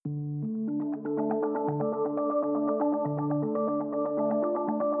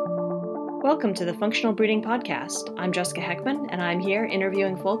Welcome to the Functional Breeding Podcast. I'm Jessica Heckman, and I'm here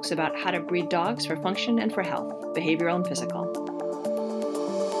interviewing folks about how to breed dogs for function and for health, behavioral and physical.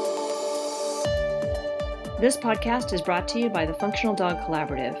 This podcast is brought to you by the Functional Dog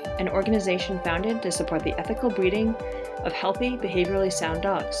Collaborative, an organization founded to support the ethical breeding of healthy, behaviorally sound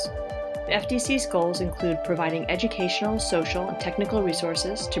dogs. The FDC's goals include providing educational, social, and technical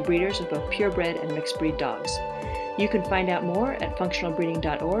resources to breeders of both purebred and mixed breed dogs. You can find out more at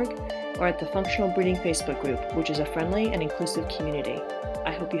functionalbreeding.org or at the Functional Breeding Facebook group, which is a friendly and inclusive community.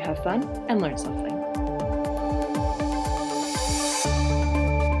 I hope you have fun and learn something.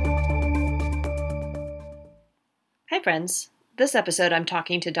 Hi friends. This episode I'm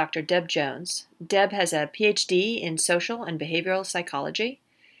talking to Dr. Deb Jones. Deb has a PhD in social and behavioral psychology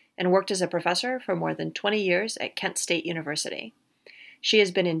and worked as a professor for more than 20 years at Kent State University. She has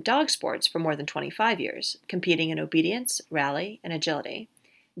been in dog sports for more than 25 years, competing in obedience, rally, and agility.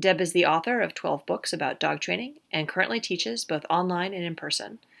 Deb is the author of 12 books about dog training and currently teaches both online and in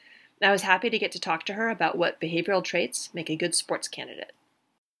person. I was happy to get to talk to her about what behavioral traits make a good sports candidate.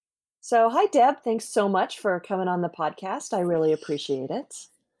 So, hi Deb, thanks so much for coming on the podcast. I really appreciate it.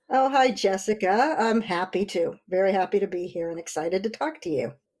 Oh, hi Jessica. I'm happy to. Very happy to be here and excited to talk to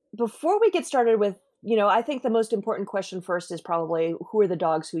you. Before we get started with, I think the most important question first is probably who are the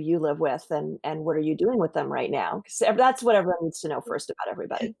dogs who you live with and what are you doing with them right now? Because that's what everyone needs to know first about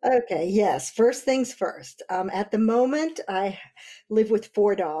everybody. Okay, yes. First things first. At the moment, I live with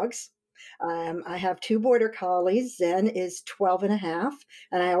 4 dogs. I have 2 border collies. Zen is 12 and a half,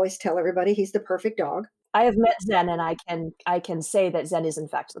 and I always tell everybody he's the perfect dog. I have met Zen, and I can say that Zen is in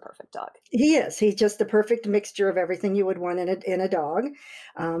fact the perfect dog. He is. He's just the perfect mixture of everything you would want in a dog.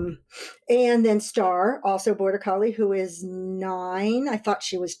 And then Star, also border collie, who is 9. I thought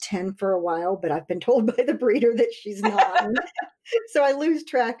she was 10 for a while, but I've been told by the breeder that she's 9. So I lose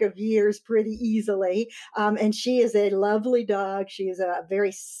track of years pretty easily. And she is a lovely dog. She is a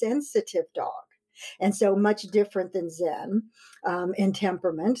very sensitive dog. And so much different than Zen in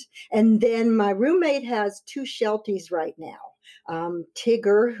temperament. And then my roommate has 2 Shelties right now.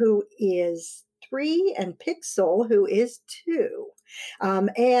 Tigger, who is 3, and Pixel, who is 2.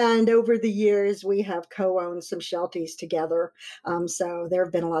 And over the years, we have co-owned some Shelties together. So there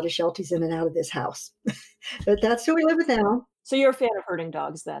have been a lot of Shelties in and out of this house. But that's who we live with now. So you're a fan of herding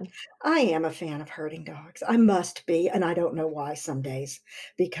dogs then? I am a fan of herding dogs. I must be, and I don't know why some days,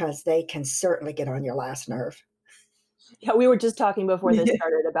 because they can certainly get on your last nerve. Yeah, we were just talking before this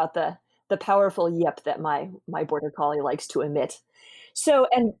started about the powerful yip that my border collie likes to emit. So,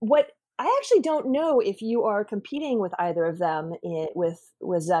 and what I actually don't know if you are competing with either of them with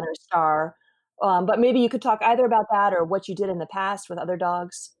Zen or Star, but maybe you could talk either about that or what you did in the past with other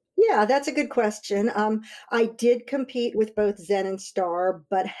dogs. Yeah, that's a good question. I did compete with both Zen and Star,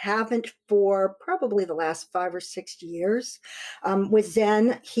 but haven't for probably the last 5 or 6 years. With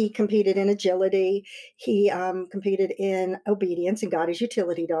Zen, he competed in agility. He competed in obedience and got his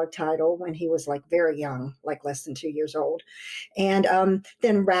utility dog title when he was like very young, like less than 2 years old. And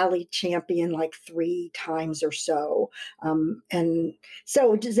then rally champion like 3 times or so. And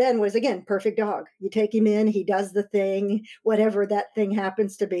so Zen was, again, perfect dog. You take him in, he does the thing, whatever that thing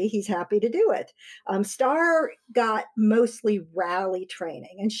happens to be, he's happy to do it. Star got mostly rally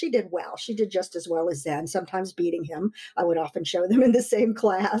training, and she did well. She did just as well as Zen, sometimes beating him. I would often show them in the same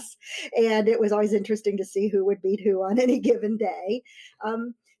class, and it was always interesting to see who would beat who on any given day.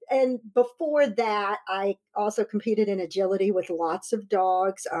 And before that, I also competed in agility with lots of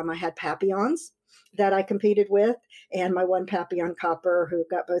dogs. I had Papillons that I competed with, and my one Papillon copper who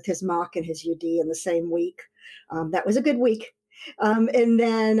got both his mock and his UD in the same week. That was a good week. And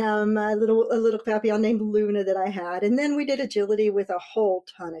then a little Papillon named Luna that I had. And then we did agility with a whole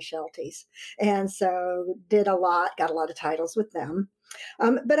ton of Shelties. And so got a lot of titles with them.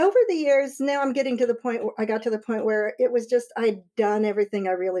 But over the years, now I'm getting to the point where I got to the point where it was just, I'd done everything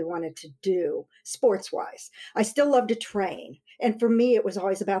I really wanted to do sports-wise. I still love to train. And for me, it was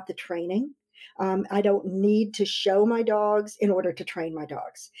always about the training. I don't need to show my dogs in order to train my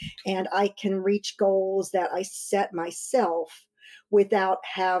dogs. And I can reach goals that I set myself without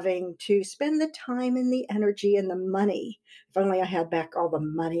having to spend the time and the energy and the money. If only I had back all the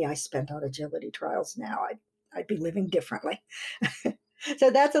money I spent on agility trials now, I'd be living differently. So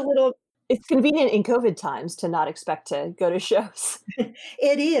that's a little... It's convenient in COVID times to not expect to go to shows.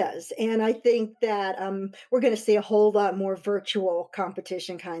 It is. And I think that we're going to see a whole lot more virtual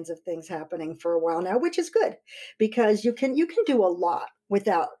competition kinds of things happening for a while now, which is good because you can do a lot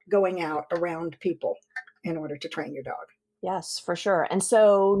without going out around people in order to train your dog. Yes, for sure. And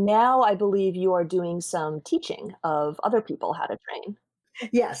so now I believe you are doing some teaching of other people how to train.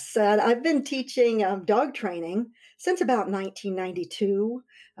 Yes, I've been teaching dog training since about 1992.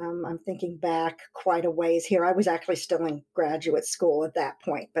 I'm thinking back quite a ways here. I was actually still in graduate school at that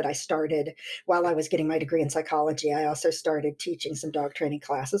point, but I started while I was getting my degree in psychology. I also started teaching some dog training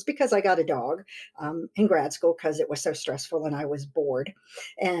classes because I got a dog in grad school because it was so stressful and I was bored.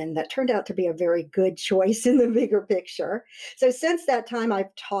 And that turned out to be a very good choice in the bigger picture. So since that time,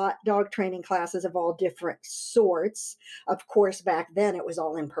 I've taught dog training classes of all different sorts. Of course, back then it was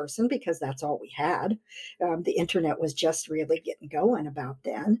all in person because that's all we had. The internet was just really getting going about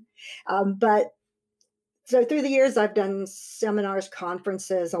then. But so through the years, I've done seminars,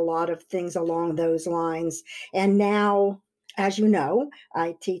 conferences, a lot of things along those lines. And now, as you know,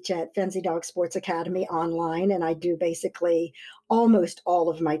 I teach at Fenzi Dog Sports Academy online, and I do basically almost all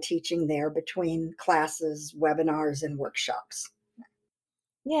of my teaching there between classes, webinars, and workshops.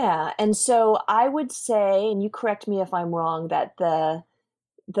 Yeah, and so I would say, and you correct me if I'm wrong, that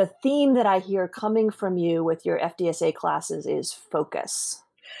the theme that I hear coming from you with your FDSA classes is focus.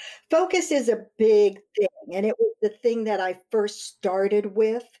 Focus is a big thing, and it was the thing that I first started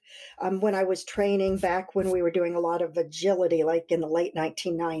with, when I was training back when we were doing a lot of agility, like in the late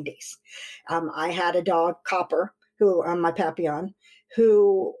 1990s. I had a dog, Copper, who my Papillon,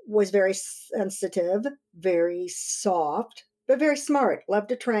 who was very sensitive, very soft, but very smart, loved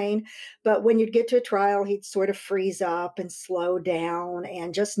to train. But when you'd get to a trial, he'd sort of freeze up and slow down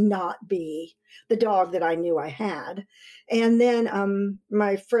and just not be the dog that I knew I had. And then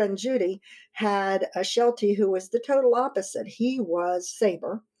my friend Judy had a Sheltie who was the total opposite. He was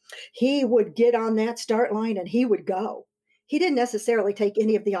Saber. He would get on that start line and he would go. He didn't necessarily take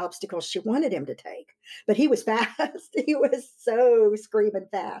any of the obstacles she wanted him to take, but he was fast. He was so screaming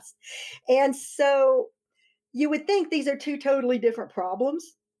fast. And so you would think these are two totally different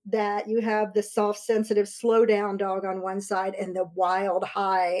problems, that you have the soft, sensitive, slow down dog on one side and the wild,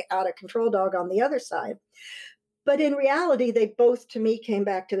 high, out of control dog on the other side. But in reality, they both, to me, came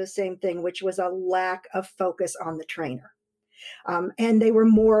back to the same thing, which was a lack of focus on the trainer. And they were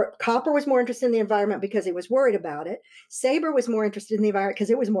more, Copper was more interested in the environment because he was worried about it. Saber was more interested in the environment because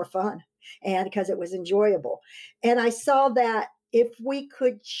it was more fun and because it was enjoyable. And I saw that if we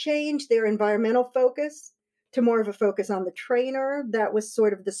could change their environmental focus to more of a focus on the trainer, that was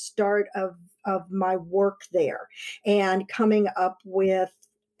sort of the start of my work there and coming up with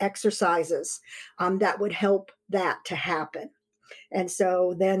exercises that would help that to happen. And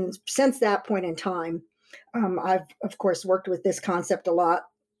so then, since that point in time, I've, of course, worked with this concept a lot,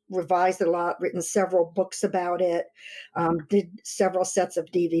 revised it a lot, written several books about it, did several sets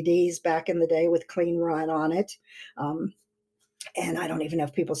of DVDs back in the day with Clean Run on it. And I don't even know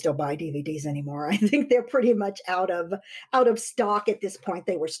if people still buy DVDs anymore. I think they're pretty much out of stock at this point.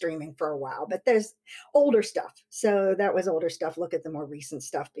 They were streaming for a while, but there's older stuff. So that was older stuff. Look at the more recent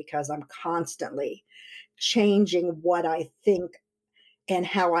stuff because I'm constantly changing what I think and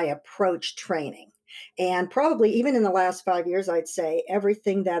how I approach training. And probably even in the last 5 years, I'd say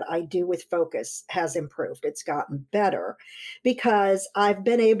everything that I do with focus has improved. It's gotten better because I've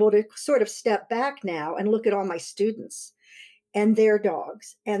been able to sort of step back now and look at all my students and their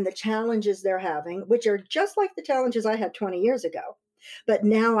dogs and the challenges they're having, which are just like the challenges I had 20 years ago. But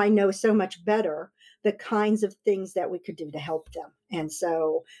now I know so much better the kinds of things that we could do to help them. And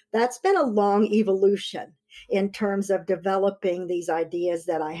so that's been a long evolution in terms of developing these ideas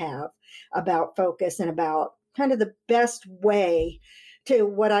that I have about focus and about kind of the best way to,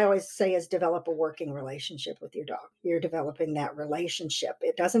 what I always say is, develop a working relationship with your dog. You're developing that relationship.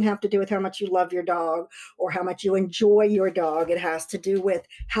 It doesn't have to do with how much you love your dog or how much you enjoy your dog. It has to do with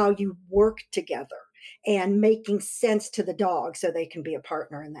how you work together and making sense to the dog so they can be a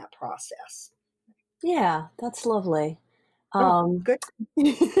partner in that process. Yeah, that's lovely. Oh, Um, good.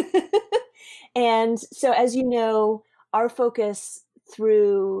 and so, as you know, our focus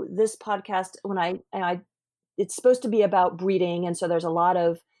through this podcast, it's supposed to be about breeding, and so there's a lot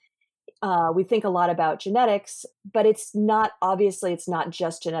of we think a lot about genetics, but it's not, obviously it's not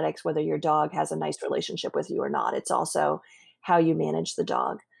just genetics whether your dog has a nice relationship with you or not. It's also how you manage the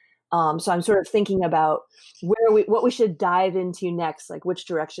dog. So I'm sort of thinking about what we should dive into next, like which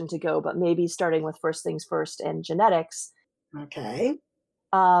direction to go, but maybe starting with first things first and genetics. Okay.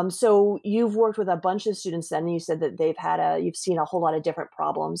 So you've worked with a bunch of students then, and you said that you've seen a whole lot of different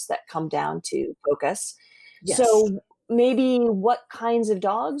problems that come down to focus. Yes. So maybe what kinds of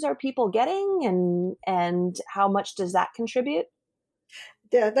dogs are people getting, and how much does that contribute?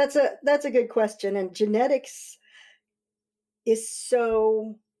 Yeah, that's a good question. And genetics is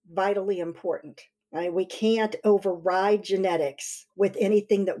so vitally important. Right? We can't override genetics with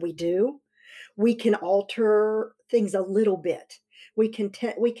anything that we do. We can alter things a little bit, We can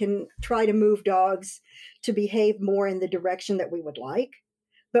try to move dogs to behave more in the direction that we would like,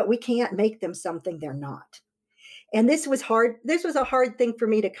 but we can't make them something they're not. And this was hard. This was a hard thing for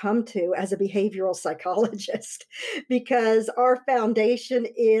me to come to as a behavioral psychologist, because our foundation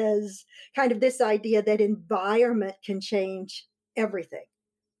is kind of this idea that environment can change everything.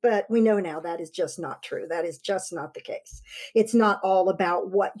 But we know now that is just not true. That is just not the case. It's not all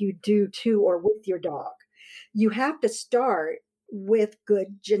about what you do to or with your dog. You have to start with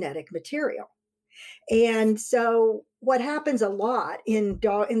good genetic material. And so what happens a lot in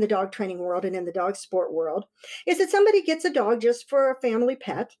the dog training world and in the dog sport world is that somebody gets a dog just for a family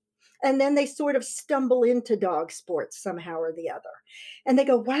pet, and then they sort of stumble into dog sports somehow or the other. And they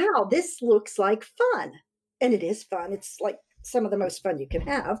go, "Wow, this looks like fun." And it is fun. It's like some of the most fun you can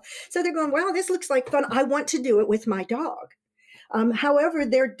have. So they're going, "Wow, this looks like fun. I want to do it with my dog." However,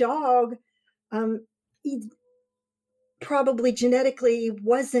 their dog um, probably genetically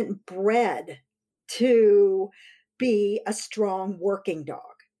wasn't bred to be a strong working dog.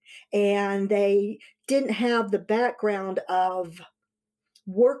 And they didn't have the background of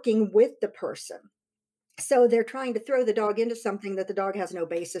working with the person. So they're trying to throw the dog into something that the dog has no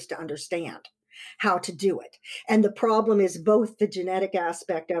basis to understand how to do it. And the problem is both the genetic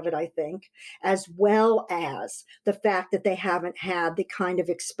aspect of it, I think, as well as the fact that they haven't had the kind of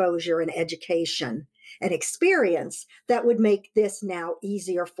exposure and education and experience that would make this now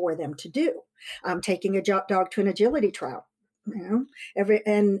easier for them to do. Taking a dog to an agility trial.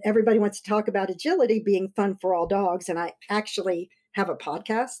 Everybody wants to talk about agility being fun for all dogs, and I actually have a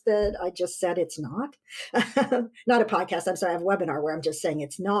podcast that I just said it's not. Not a podcast, I'm sorry, I have a webinar where I'm just saying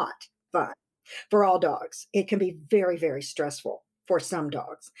it's not fun for all dogs. It can be very, very stressful for some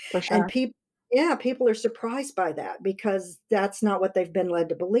dogs. For And sure. people are surprised by that because that's not what they've been led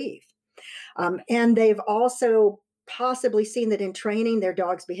to believe. And they've also possibly seen that in training, their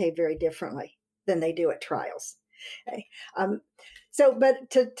dogs behave very differently than they do at trials. Okay. But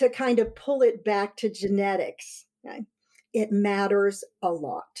to kind of pull it back to genetics, okay, it matters a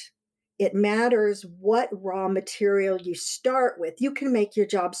lot. It matters what raw material you start with. You can make your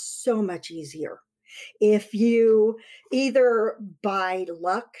job so much easier if you either by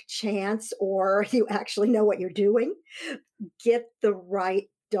luck, chance, or you actually know what you're doing, get the right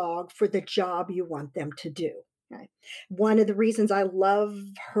dog for the job you want them to do. Okay. One of the reasons I love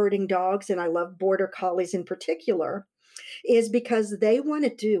herding dogs, and I love border collies in particular, is because they want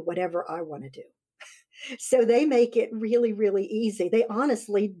to do whatever I want to do. So they make it really, really easy. They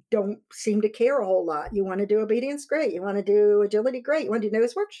honestly don't seem to care a whole lot. You want to do obedience? Great. You want to do agility? Great. You want to do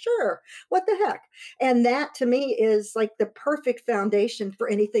nose work? Sure. What the heck? And that to me is like the perfect foundation for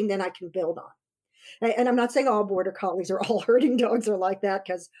anything that I can build on. And I'm not saying all border collies or all herding dogs are like that,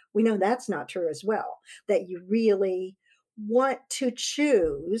 because we know that's not true as well. That you really want to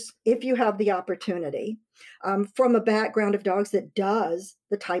choose, if you have the opportunity, from a background of dogs that does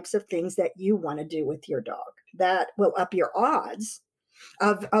the types of things that you want to do with your dog. That will up your odds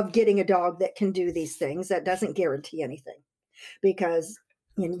of getting a dog that can do these things. That doesn't guarantee anything, because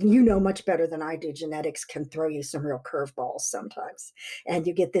you know much better than I do, genetics can throw you some real curveballs sometimes. And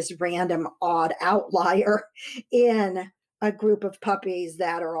you get this random odd outlier in a group of puppies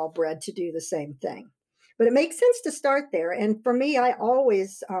that are all bred to do the same thing. But it makes sense to start there. And for me, I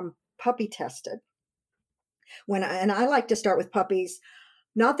always puppy tested and I like to start with puppies.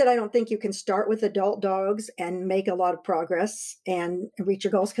 Not that I don't think you can start with adult dogs and make a lot of progress and reach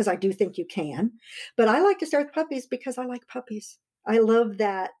your goals, because I do think you can. But I like to start with puppies because I like puppies. I love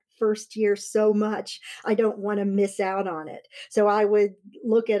that first year so much. I don't want to miss out on it. So I would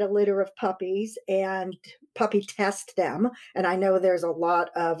look at a litter of puppies and puppy test them. And I know there's a lot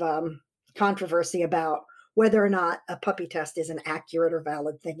of controversy about whether or not a puppy test is an accurate or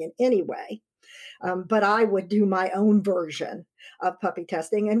valid thing in any way. But I would do my own version of puppy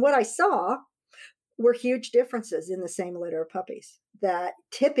testing. And what I saw were huge differences in the same litter of puppies, that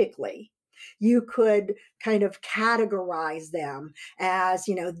typically you could kind of categorize them as,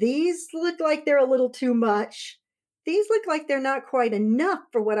 these look like they're a little too much. These look like they're not quite enough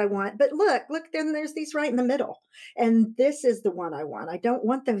for what I want. But look, then there's these right in the middle. And this is the one I want. I don't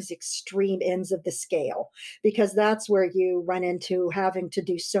want those extreme ends of the scale, because that's where you run into having to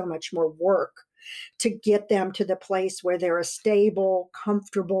do so much more work to get them to the place where they're a stable,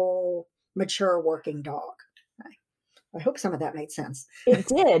 comfortable, mature working dog. I hope some of that made sense. It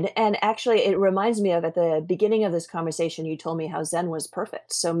did. And actually, it reminds me of at the beginning of this conversation, you told me how Zen was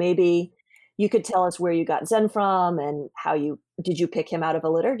perfect. So maybe you could tell us where you got Zen from and did you pick him out of a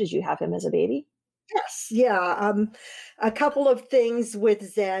litter? Did you have him as a baby? Yes, yeah. A couple of things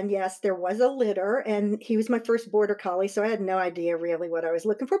with Zen. Yes, there was a litter, and he was my first border collie, so I had no idea really what I was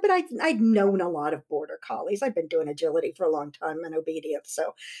looking for. But I'd known a lot of border collies. I've been doing agility for a long time and obedience,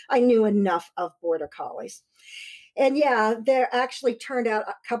 so I knew enough of border collies. And yeah, there actually turned out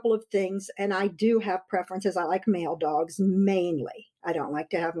a couple of things, and I do have preferences. I like male dogs mainly. I don't like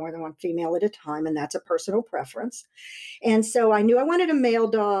to have more than one female at a time, and that's a personal preference. And so I knew I wanted a male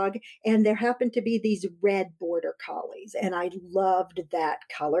dog, and there happened to be these red border collies, and I loved that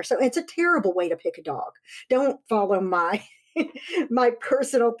color. So it's a terrible way to pick a dog. Don't follow my my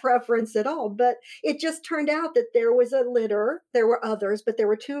personal preference at all, but it just turned out that there was a litter. There were others, but there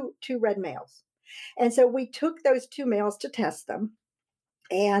were two red males. And so we took those two males to test them.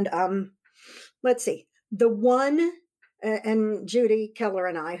 And let's see, the one and Judy Keller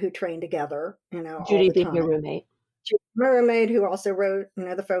and I, who trained together, all Judy the being your time. roommate. Mermaid, who also wrote,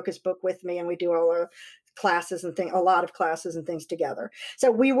 the focus book with me, and we do all our classes and things, a lot of classes and things together.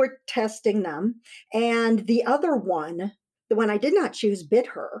 So we were testing them, and the other one, the one I did not choose, bit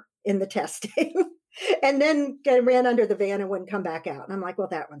her in the testing. And then ran under the van and wouldn't come back out. And I'm like, well,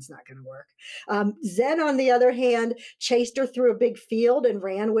 that one's not going to work. Zen, on the other hand, chased her through a big field and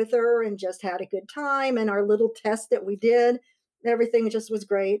ran with her and just had a good time. And our little test that we did, everything just was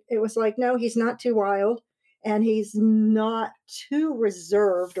great. It was like, no, he's not too wild and he's not too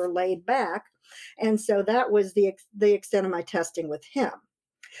reserved or laid back. And so that was the extent of my testing with him.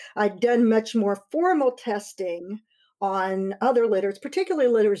 I'd done much more formal testing on other litters, particularly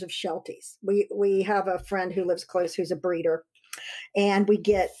litters of Shelties. We have a friend who lives close who's a breeder, and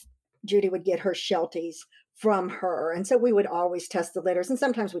Judy would get her Shelties from her. And so we would always test the litters. And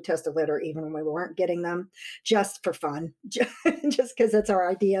sometimes we test a litter even when we weren't getting them, just for fun, just because that's our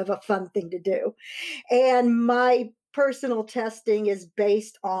idea of a fun thing to do. And my personal testing is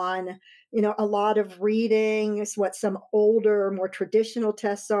based on, a lot of reading, is what some older, more traditional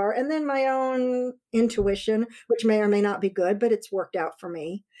tests are, and then my own intuition, which may or may not be good, but it's worked out for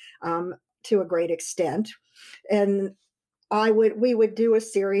me to a great extent. And we would do a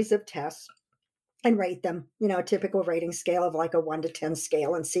series of tests and rate them, a typical rating scale of like a 1 to 10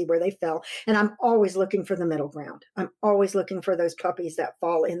 scale, and see where they fell. And I'm always looking for the middle ground. I'm always looking for those puppies that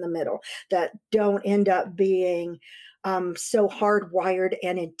fall in the middle, that don't end up being so hardwired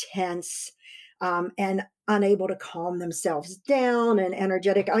and intense and unable to calm themselves down and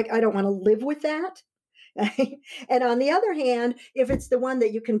energetic. I don't want to live with that. And on the other hand, if it's the one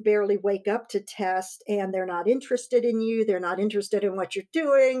that you can barely wake up to test and they're not interested in you, they're not interested in what you're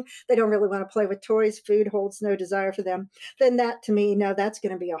doing, they don't really want to play with toys, food holds no desire for them, then that, to me, no, that's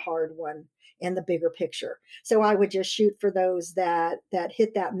going to be a hard one in the bigger picture. So I would just shoot for those that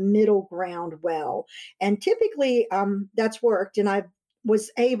hit that middle ground well. And typically that's worked. And I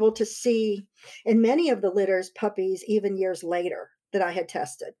was able to see in many of the litters puppies even years later that I had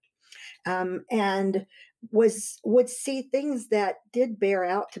tested. And would see things that did bear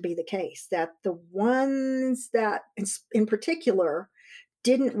out to be the case, that the ones that in particular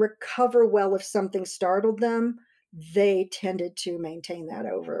didn't recover well if something startled them, they tended to maintain that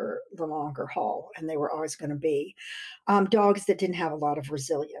over the longer haul, and they were always going to be dogs that didn't have a lot of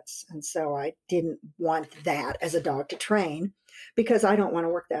resilience. And so I didn't want that as a dog to train, because I don't want to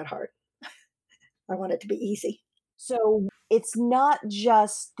work that hard. I want it to be easy. So it's not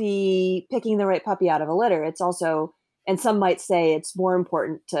just the picking the right puppy out of a litter. It's also, and some might say it's more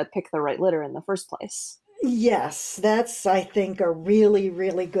important to pick the right litter in the first place. Yes, that's, I think, a really,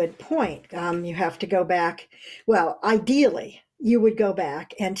 really good point. You have to go back. Well, ideally, you would go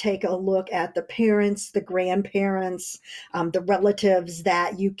back and take a look at the parents, the grandparents, the relatives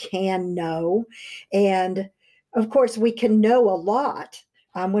that you can know. And of course, we can know a lot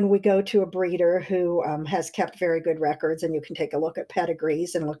when we go to a breeder who has kept very good records, and you can take a look at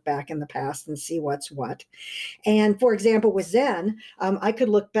pedigrees and look back in the past and see what's what. And for example, with Zen, I could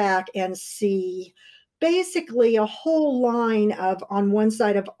look back and see basically a whole line of, on one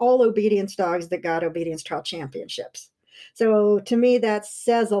side, of all obedience dogs that got obedience trial championships. So to me, that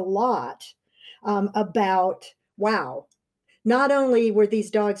says a lot about, wow, not only were these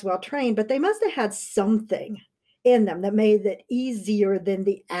dogs well trained, but they must have had something in them that made it easier than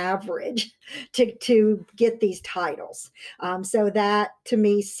the average to get these titles. So that to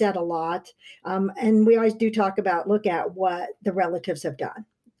me said a lot. And we always do talk about, look at what the relatives have done.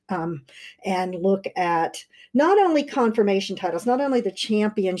 And look at not only confirmation titles, not only the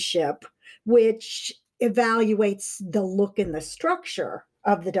championship, which evaluates the look and the structure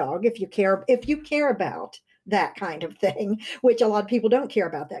of the dog, if you care about that kind of thing, which a lot of people don't care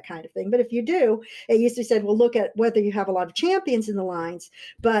about that kind of thing. But if you do, it used to be said, well, look at whether you have a lot of champions in the lines.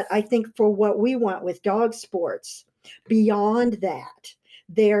 But I think for what we want with dog sports, beyond that,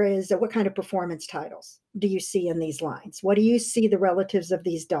 there is what kind of performance titles do you see in these lines? What do you see the relatives of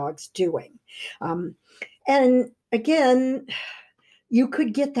these dogs doing? Um, and again, you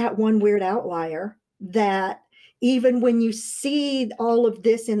could get that one weird outlier that even when you see all of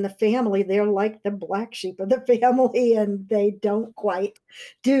this in the family, they're like the black sheep of the family and they don't quite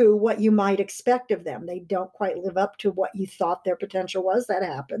do what you might expect of them. They don't quite live up to what you thought their potential was. That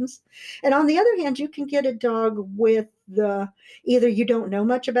happens. And on the other hand, you can get a dog with the either you don't know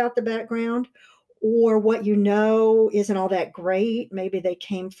much about the background or what you know isn't all that great. Maybe they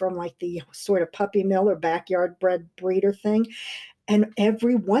came from like the sort of puppy mill or backyard bred breeder thing. And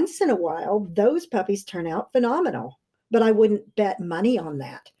every once in a while, those puppies turn out phenomenal. But I wouldn't bet money on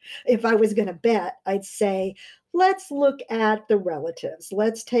that. If I was going to bet, I'd say, let's look at the relatives.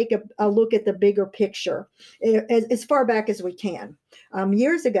 Let's take a look at the bigger picture as far back as we can.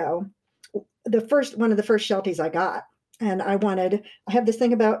 Years ago, one of the first Shelties I got, and I have this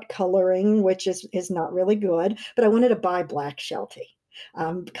thing about coloring, which is not really good, but I wanted to buy black Sheltie.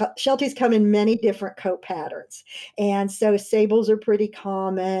 Shelties come in many different coat patterns. And so sables are pretty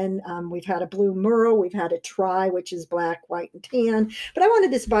common. We've had a blue merle, we've had a tri, which is black, white, and tan. But I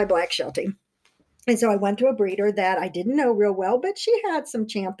wanted this by black Sheltie. And so I went to a breeder that I didn't know real well, but she had some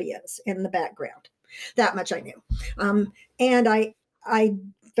champions in the background. That much I knew. And I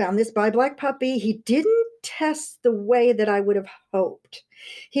found this by black puppy. He didn't test the way that I would have hoped.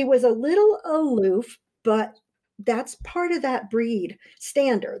 He was a little aloof, but that's part of that breed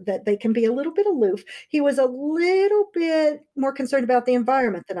standard that they can be a little bit aloof. He was a little bit more concerned about the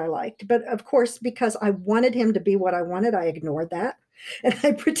environment than I liked. But of course, because I wanted him to be what I wanted, I ignored that. And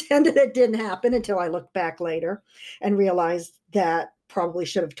I pretended it didn't happen until I looked back later and realized that probably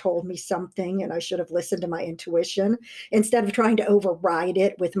should have told me something and I should have listened to my intuition instead of trying to override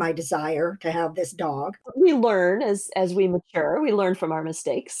it with my desire to have this dog. We learn as we mature, we learn from our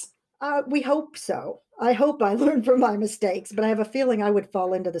mistakes. We hope so. I hope I learned from my mistakes, but I have a feeling I would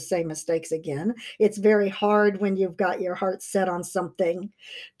fall into the same mistakes again. It's very hard when you've got your heart set on something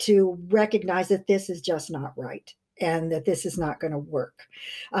to recognize that this is just not right and that this is not going to work.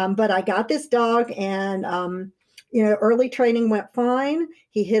 But I got this dog, and early training went fine.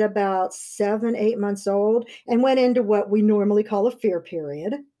 He hit about 7, 8 months old and went into what we normally call a fear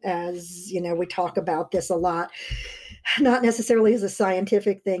period. As you know, we talk about this a lot, not necessarily as a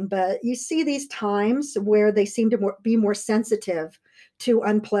scientific thing, but you see these times where they seem to be more sensitive to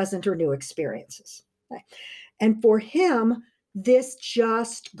unpleasant or new experiences. And for him, this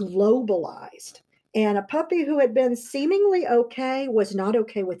just globalized. And a puppy who had been seemingly okay was not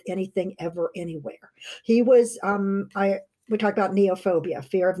okay with anything ever, anywhere. He was, we talk about neophobia,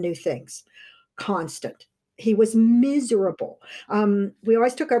 fear of new things, constant. He was miserable. We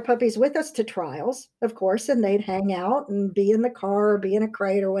always took our puppies with us to trials, of course, and they'd hang out and be in the car or be in a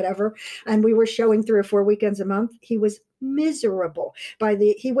crate or whatever. And we were showing 3 or 4 weekends a month. He was miserable.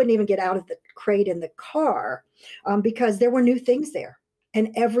 He wouldn't even get out of the crate in the car because there were new things there,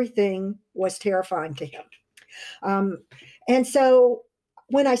 and everything was terrifying to him. And so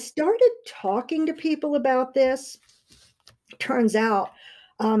when I started talking to people about this, turns out,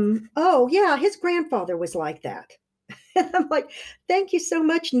 oh, yeah, his grandfather was like that. And I'm like, thank you so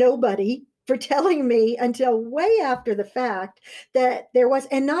much, nobody, for telling me until way after the fact that there was,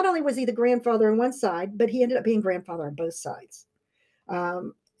 and not only was he the grandfather on one side, but he ended up being grandfather on both sides.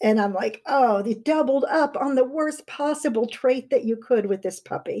 And I'm like, oh, they doubled up on the worst possible trait that you could with this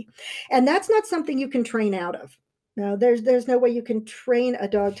puppy. And that's not something you can train out of. No, there's no way you can train a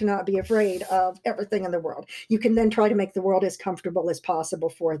dog to not be afraid of everything in the world. You can then try to make the world as comfortable as possible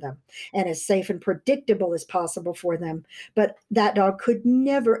for them and as safe and predictable as possible for them. But that dog could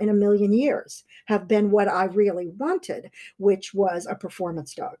never in a million years have been what I really wanted, which was a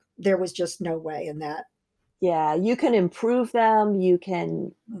performance dog. There was just no way in that. Yeah, you can improve them, you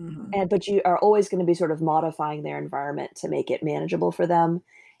can Mhm. but you are always gonna be sort of modifying their environment to make it manageable for them,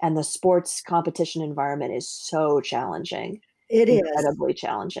 and the sports competition environment is so challenging, It is. incredibly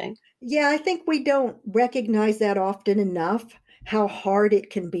challenging. Yeah, I think we don't recognize that often enough, how hard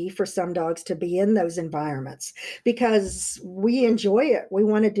it can be for some dogs to be in those environments because we enjoy it. We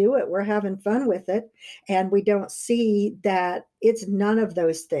want to do it. We're having fun with it. And we don't see that it's none of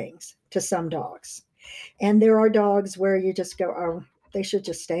those things to some dogs. And there are dogs where you just go, oh, they should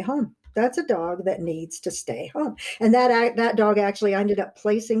just stay home. That's a dog that needs to stay home. And that dog actually, I ended up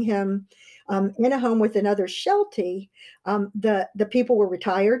placing him in a home with another Sheltie. The people were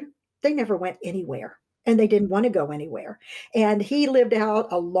retired. They never went anywhere. and they didn't want to go anywhere. And he lived out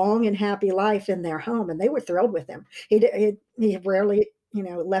a long and happy life in their home, and they were thrilled with him. He rarely,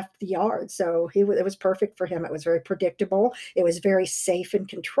 left the yard, so it was perfect for him. It was very predictable. It was very safe and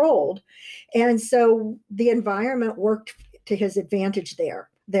controlled, and so the environment worked to his advantage there.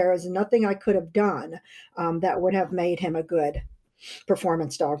 There is nothing I could have done that would have made him a good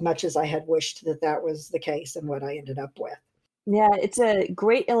performance dog, much as I had wished that that was the case and what I ended up with. Yeah, it's a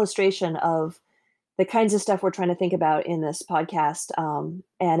great illustration of the kinds of stuff we're trying to think about in this podcast.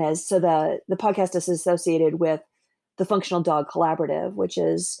 And as so the podcast is associated with the Functional Dog Collaborative, which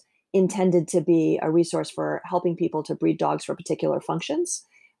is intended to be a resource for helping people to breed dogs for particular functions,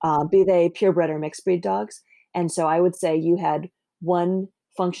 be they purebred or mixed breed dogs. And so I would say you had one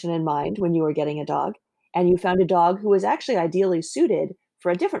function in mind when you were getting a dog, and you found a dog who was actually ideally suited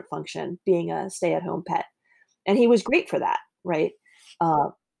for a different function, being a stay-at-home pet. And he was great for that, right? Uh,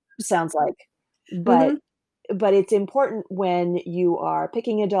 Sounds like. But Mm-hmm. but it's important when you are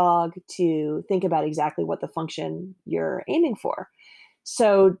picking a dog to think about exactly what the function you're aiming for.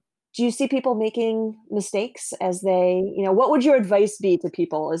 So, do you see people making mistakes as what would your advice be to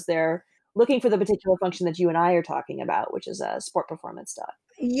people as they're looking for the particular function that you and I are talking about, which is a sport performance dog?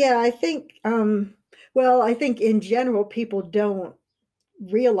 Yeah, I think, well, I think in general, people don't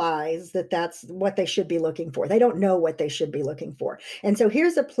realize that that's what they should be looking for. They don't know what they should be looking for. And so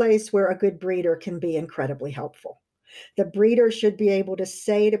here's a place where a good breeder can be incredibly helpful. The breeder should be able to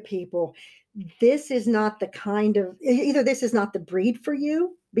say to people, this is not the kind of, either this is not the breed for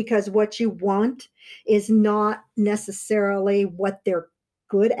you, because what you want is not necessarily what they're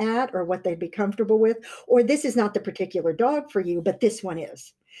good at or what they'd be comfortable with, or this is not the particular dog for you, but this one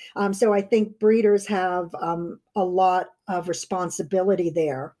is. So I think breeders have a lot of responsibility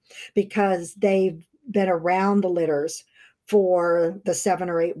there because they've been around the litters for the 7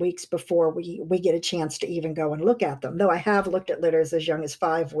 or 8 weeks before we get a chance to even go and look at them. Though I have looked at litters as young as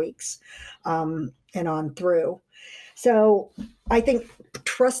 5 weeks and on through. So I think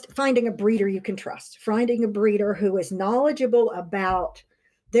finding a breeder you can trust, finding a breeder who is knowledgeable about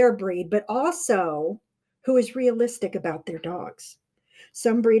their breed, but also who is realistic about their dogs.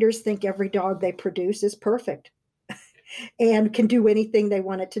 Some breeders think every dog they produce is perfect and can do anything they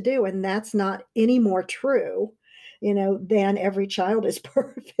want it to do. And that's not any more true, than every child is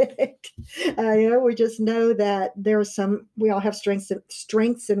perfect. We just know that we all have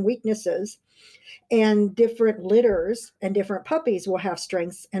strengths and weaknesses, and different litters and different puppies will have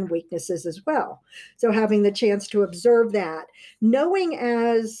strengths and weaknesses as well. So having the chance to observe that, knowing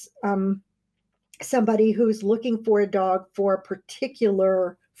as somebody who's looking for a dog for a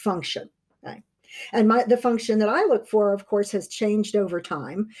particular function. Okay. And the function that I look for, of course, has changed over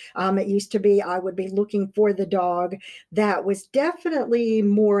time. It used to be I would be looking for the dog that was definitely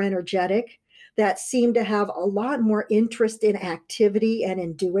more energetic, that seemed to have a lot more interest in activity and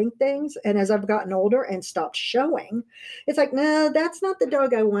in doing things. And as I've gotten older and stopped showing, it's like, no, that's not the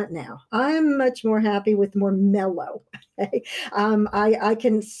dog I want now. I'm much more happy with more mellow. I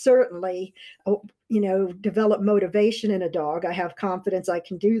can certainly develop motivation in a dog. I have confidence I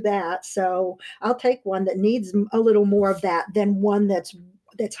can do that. So I'll take one that needs a little more of that than one that's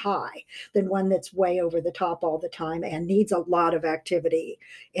high, than one that's way over the top all the time and needs a lot of activity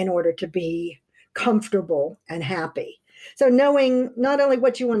in order to be comfortable and happy. So knowing not only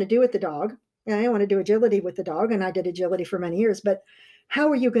what you want to do with the dog, I want to do agility with the dog, and I did agility for many years, but how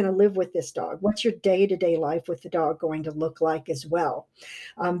are you going to live with this dog? What's your day-to-day life with the dog going to look like as well?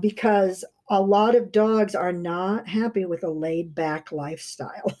 Because a lot of dogs are not happy with a laid-back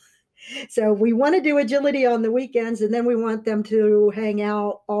lifestyle. So we want to do agility on the weekends, and then we want them to hang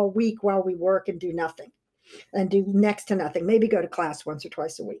out all week while we work and do nothing and do next to nothing, maybe go to class once or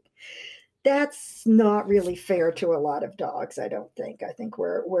twice a week. That's not really fair to a lot of dogs, I don't think. I think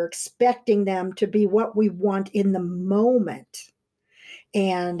we're expecting them to be what we want in the moment,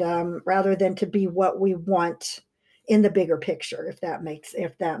 and rather than to be what we want in the bigger picture, if that makes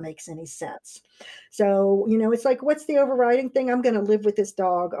any sense. So it's like, what's the overriding thing? I'm going to live with this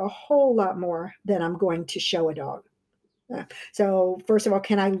dog a whole lot more than I'm going to show a dog. So first of all,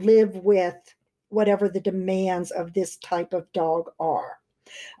 can I live with whatever the demands of this type of dog are?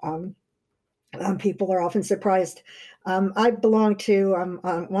 People are often surprised. I belong to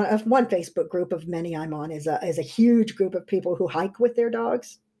one Facebook group of many I'm on is a huge group of people who hike with their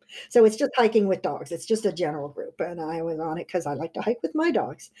dogs. So it's just hiking with dogs. It's just a general group. And I was on it because I like to hike with my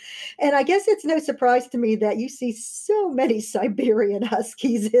dogs. And I guess it's no surprise to me that you see so many Siberian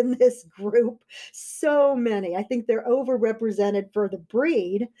Huskies in this group. So many. I think they're overrepresented for the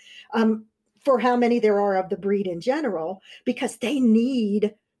breed, for how many there are of the breed in general, because they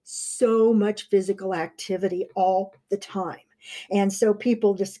need so much physical activity all the time. And so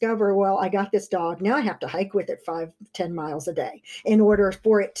people discover, well, I got this dog. Now I have to hike with it 5, 10 miles a day in order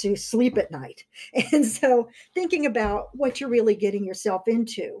for it to sleep at night. And so thinking about what you're really getting yourself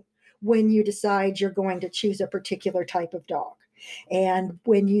into when you decide you're going to choose a particular type of dog. And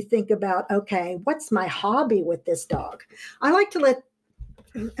when you think about, okay, what's my hobby with this dog? I like to let,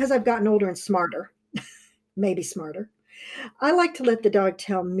 as I've gotten older and smarter, maybe smarter, I like to let the dog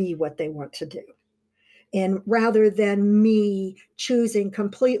tell me what they want to do. And rather than me choosing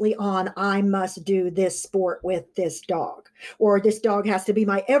completely on, I must do this sport with this dog, or this dog has to be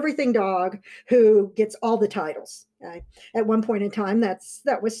my everything dog who gets all the titles. At one point in time, that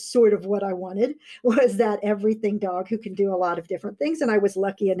was sort of what I wanted, was that everything dog who can do a lot of different things. And I was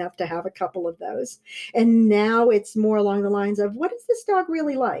lucky enough to have a couple of those. And now it's more along the lines of, what does this dog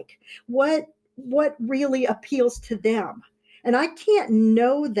really like? What really appeals to them? And I can't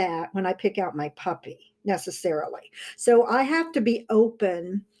know that when I pick out my puppy necessarily. So I have to be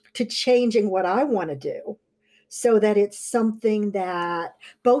open to changing what I want to do so that it's something that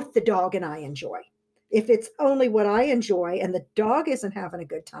both the dog and I enjoy. If it's only what I enjoy and the dog isn't having a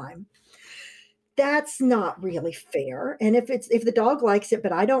good time, that's not really fair. And if the dog likes it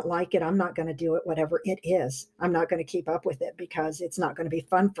but I don't like it, I'm not going to do it whatever it is. I'm not going to keep up with it because it's not going to be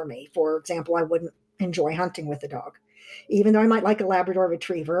fun for me. For example, I wouldn't enjoy hunting with a dog. Even though I might like a Labrador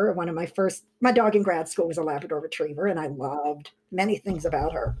Retriever, my dog in grad school was a Labrador Retriever, and I loved many things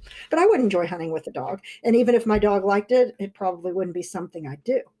about her. But I wouldn't enjoy hunting with a dog. And even if my dog liked it, it probably wouldn't be something I'd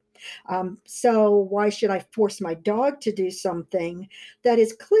do. So why should I force my dog to do something that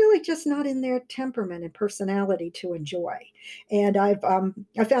is clearly just not in their temperament and personality to enjoy? And I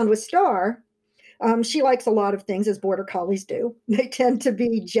found with Star, she likes a lot of things, as border collies do. They tend to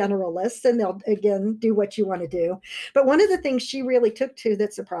be generalists, and they'll, again, do what you want to do. But one of the things she really took to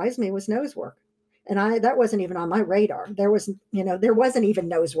that surprised me was nose work. And that wasn't even on my radar. There wasn't even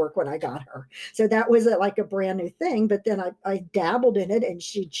nose work when I got her. So that was like a brand new thing. But then I dabbled in it, and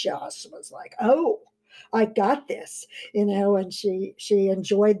she just was like, oh, I got this, and she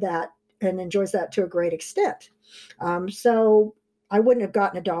enjoyed that and enjoys that to a great extent. So I wouldn't have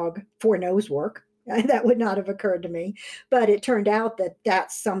gotten a dog for nose work. That would not have occurred to me. But it turned out that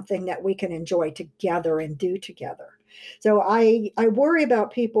that's something that we can enjoy together and do together. So I worry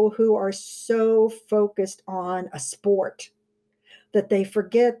about people who are so focused on a sport that they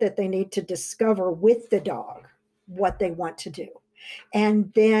forget that they need to discover with the dog what they want to do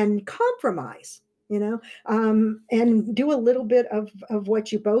and then compromise, and do a little bit of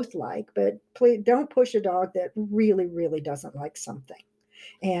what you both like. But please don't push a dog that really, really doesn't like something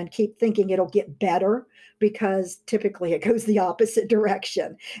and keep thinking it'll get better, because typically it goes the opposite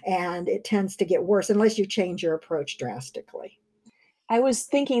direction and it tends to get worse unless you change your approach drastically. I was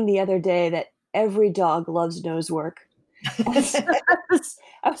thinking the other day that every dog loves nose work. And so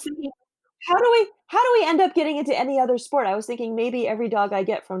I was thinking, how do we end up getting into any other sport? I was thinking maybe every dog I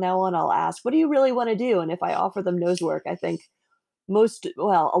get from now on, I'll ask, "What do you really wanna do?" And if I offer them nose work, I think a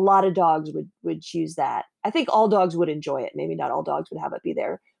lot of dogs would choose that. I think all dogs would enjoy it. Maybe not all dogs would have it be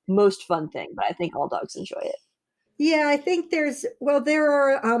their most fun thing, but I think all dogs enjoy it. Yeah, I think there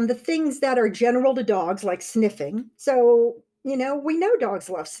are the things that are general to dogs, like sniffing. So, we know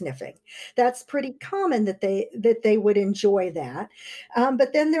dogs love sniffing. That's pretty common that they would enjoy that.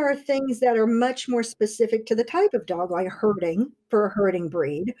 But then there are things that are much more specific to the type of dog, like herding for a herding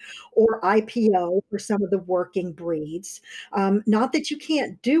breed, or IPO for some of the working breeds. Not that you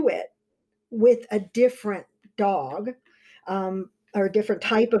can't do it with a different dog, or a different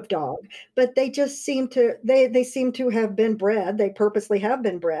type of dog, but they just seem to have been bred. They purposely have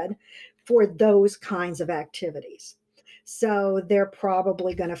been bred for those kinds of activities. So they're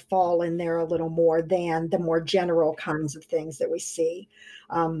probably going to fall in there a little more than the more general kinds of things that we see.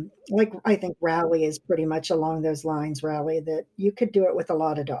 Like, I think Rally is pretty much along those lines, Rally, that you could do it with a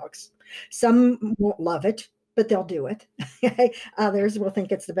lot of dogs. Some won't love it, but they'll do it. Others will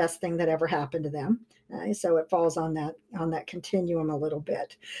think it's the best thing that ever happened to them. So it falls on that continuum a little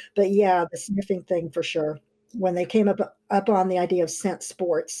bit. But yeah, the sniffing thing for sure. When they came up on the idea of scent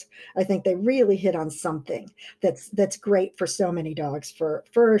sports, I think they really hit on something that's great for so many dogs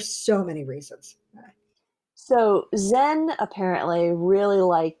for so many reasons. So Zen apparently really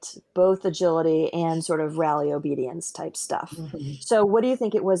liked both agility and sort of rally obedience type stuff. Mhm. So what do you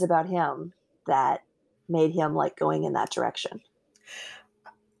think it was about him that made him like going in that direction?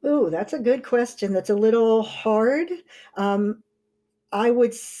 Ooh, that's a good question. That's a little hard. Um, I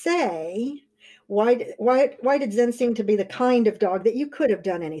would say why did Zen seem to be the kind of dog that you could have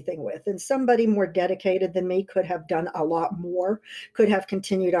done anything with? And somebody more dedicated than me could have done a lot more, could have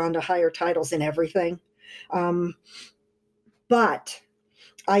continued on to higher titles and everything. Um, but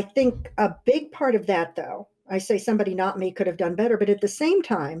I think a big part of that, though, I say somebody not me could have done better, but at the same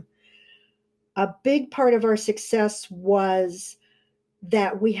time, a big part of our success was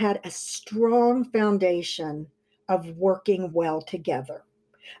that we had a strong foundation of working well together.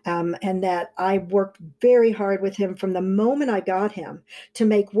 And that I worked very hard with him from the moment I got him to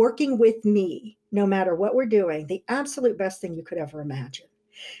make working with me, no matter what we're doing, the absolute best thing you could ever imagine.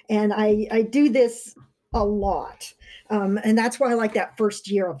 And I do this a lot. And that's why I like that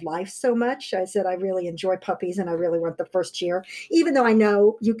first year of life so much. I said I really enjoy puppies and I really want the first year, even though I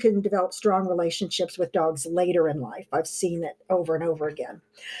know you can develop strong relationships with dogs later in life. I've seen it over and over again.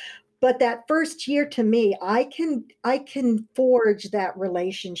 But that first year to me, I can forge that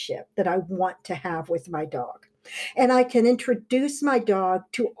relationship that I want to have with my dog. And I can introduce my dog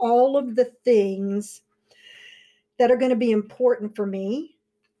to all of the things that are going to be important for me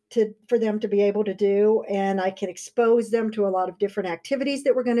for them to be able to do, and I can expose them to a lot of different activities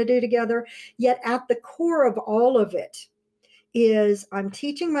that we're going to do together. Yet at the core of all of it is I'm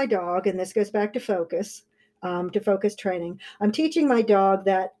teaching my dog, and this goes back to focus training. I'm teaching my dog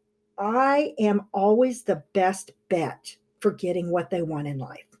that I am always the best bet for getting what they want in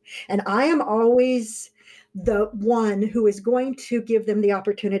life. And I am always the one who is going to give them the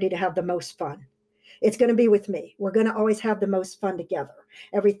opportunity to have the most fun. It's going to be with me. We're going to always have the most fun together.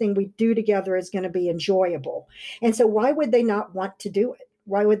 Everything we do together is going to be enjoyable. And so why would they not want to do it?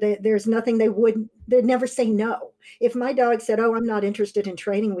 Why would they? There's nothing they'd never say no. If my dog said, "Oh, I'm not interested in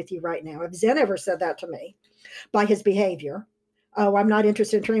training with you right now," if Zen ever said that to me by his behavior, "Oh, I'm not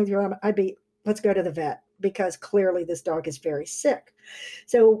interested in training with you," I'd be, "Let's go to the vet because clearly this dog is very sick."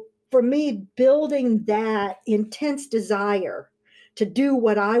 So for me, building that intense desire to do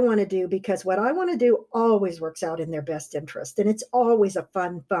what I want to do, because what I want to do always works out in their best interest. And it's always a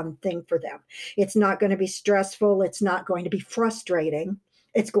fun thing for them. It's not going to be stressful. It's not going to be frustrating.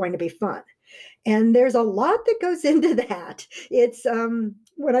 It's going to be fun. And there's a lot that goes into that. It's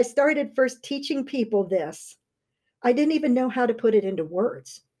when I started first teaching people this, I didn't even know how to put it into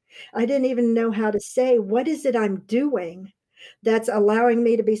words. I didn't even know how to say, what is it I'm doing that's allowing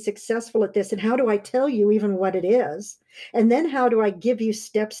me to be successful at this? And how do I tell you even what it is? And then how do I give you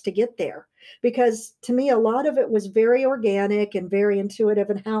steps to get there? Because to me, a lot of it was very organic and very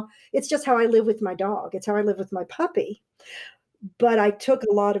intuitive, and how it's just how I live with my dog. It's how I live with my puppy. But I took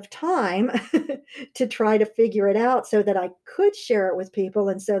a lot of time to try to figure it out so that I could share it with people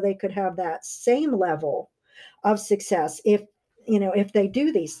and so they could have that same level of success if they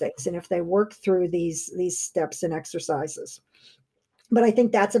do these things and if they work through these steps and exercises. But I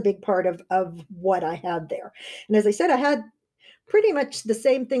think that's a big part of what I had there. And as I said, I had pretty much the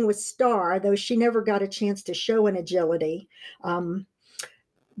same thing with Star, though she never got a chance to show an agility.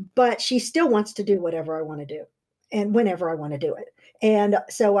 But she still wants to do whatever I want to do and whenever I want to do it. And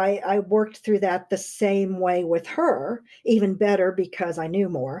so I worked through that the same way with her, even better because I knew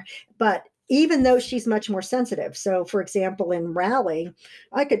more. But even though she's much more sensitive. So, for example, in rally,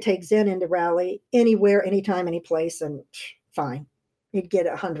 I could take Zen into rally anywhere, anytime, any place, and fine. He'd get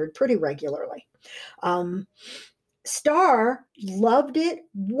 100 pretty regularly. Um, Star loved it,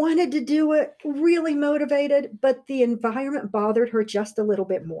 wanted to do it, really motivated, but the environment bothered her just a little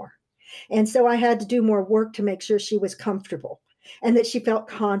bit more. And so I had to do more work to make sure she was comfortable and that she felt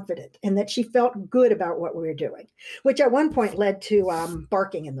confident and that she felt good about what we were doing, which at one point led to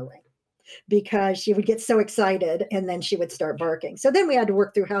barking in the ring, because she would get so excited and then she would start barking. So then we had to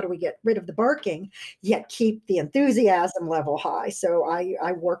work through how do we get rid of the barking, yet keep the enthusiasm level high. So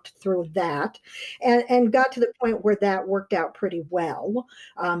I worked through that and got to the point where that worked out pretty well,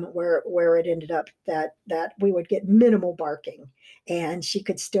 where it ended up that we would get minimal barking and she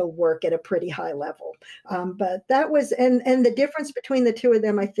could still work at a pretty high level. But that was, and the difference between the two of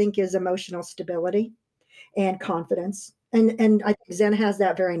them, I think, is emotional stability and confidence. And I think Zen has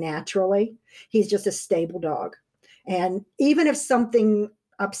that very naturally. He's just a stable dog. And even if something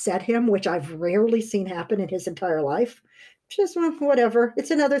upset him, which I've rarely seen happen in his entire life, just whatever.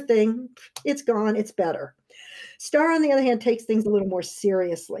 It's another thing. It's gone. It's better. Star, on the other hand, takes things a little more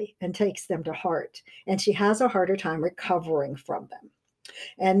seriously and takes them to heart. And she has a harder time recovering from them.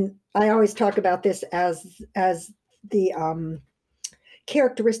 And I always talk about this as the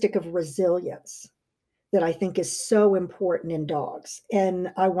characteristic of resilience, that I think is so important in dogs.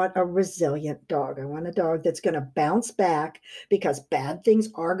 And I want a resilient dog. I want a dog that's going to bounce back because bad things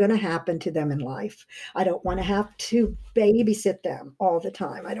are going to happen to them in life. I don't want to have to babysit them all the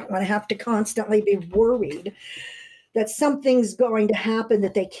time. I don't want to have to constantly be worried that something's going to happen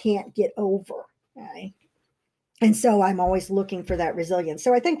that they can't get over. Okay? And so I'm always looking for that resilience.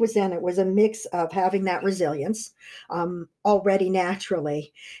 So I think with Zen, it was a mix of having that resilience already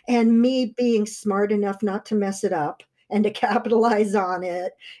naturally, and me being smart enough not to mess it up and to capitalize on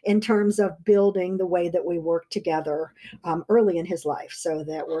it in terms of building the way that we work together early in his life. So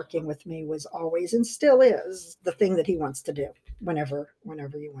that working with me was always and still is the thing that he wants to do whenever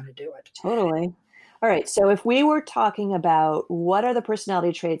you want to do it. Totally. All right. So if we were talking about what are the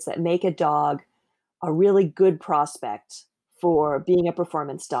personality traits that make a dog a really good prospect for being a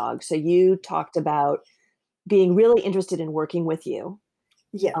performance dog. So you talked about being really interested in working with you,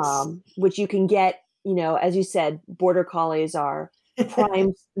 Yes. which you can get, as you said, border collies are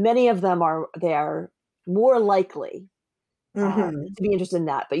primed. Many of them they are more likely Hmm. to be interested in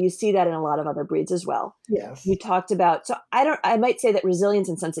that, but you see that in a lot of other breeds as well. You Yes. talked about, so I might say that resilience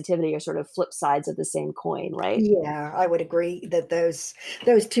and sensitivity are sort of flip sides of the same coin, right? Yeah, I would agree that those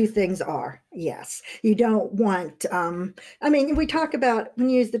two things are. Yes. You don't want I mean, we talk about when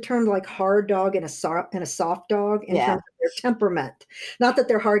you use the term like hard dog and a soft dog in Yeah. terms of their temperament. Not that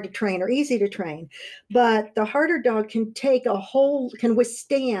they're hard to train or easy to train, but the harder dog can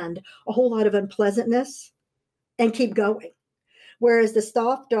withstand a whole lot of unpleasantness and keep going. Whereas the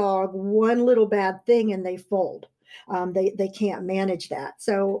soft dog, one little bad thing and they fold. They can't manage that.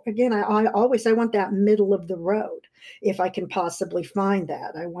 So again, I want that middle of the road if I can possibly find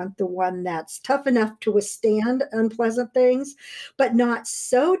that. I want the one that's tough enough to withstand unpleasant things, but not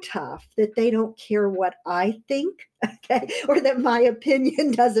so tough that they don't care what I think, okay, or that my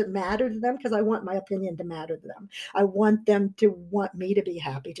opinion doesn't matter to them, because I want my opinion to matter to them. I want them to want me to be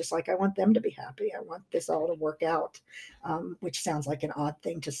happy, just like I want them to be happy. I want this all to work out, which sounds like an odd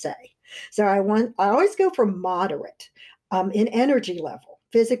thing to say. So I always go for moderate in energy level,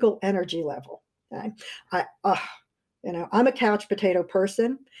 physical energy level. Okay? I, uh, I'm a couch potato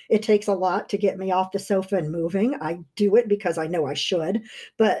person. It takes a lot to get me off the sofa and moving. I do it because I know I should,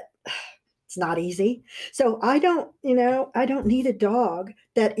 but it's not easy. So I don't need a dog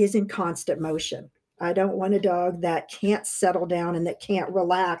that is in constant motion. I don't want a dog that can't settle down and that can't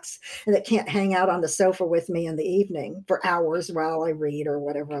relax and that can't hang out on the sofa with me in the evening for hours while I read or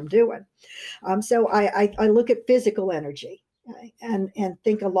whatever I'm doing. So I look at physical energy, and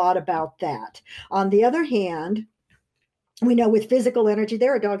think a lot about that. On the other hand, we know with physical energy,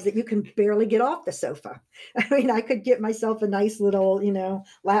 there are dogs that you can barely get off the sofa. I mean, I could get myself a nice little,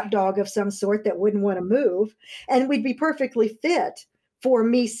 lap dog of some sort that wouldn't want to move, and we'd be perfectly fit for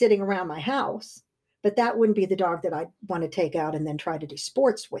me sitting around my house. But that wouldn't be the dog that I'd want to take out and then try to do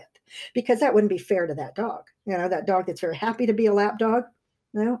sports with, because that wouldn't be fair to that dog. That dog that's very happy to be a lap dog,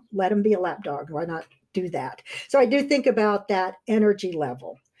 let him be a lap dog. Why not do that? So I do think about that energy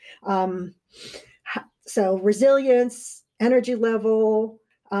level. Um, so resilience, energy level.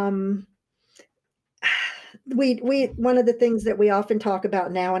 We one of the things that we often talk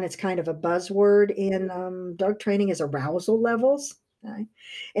about now, and it's kind of a buzzword in dog training, is arousal levels. Okay?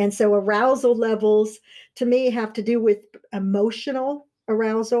 And so arousal levels to me have to do with emotional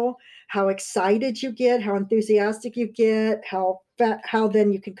arousal, how excited you get, how enthusiastic you get, how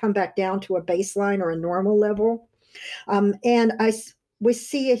then you can come back down to a baseline or a normal level. And we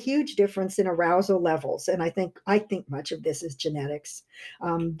see a huge difference in arousal levels, and I think much of this is genetics.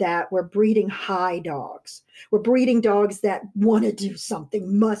 That we're breeding high dogs. We're breeding dogs that want to do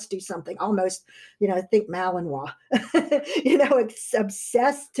something, must do something. Almost, think Malinois.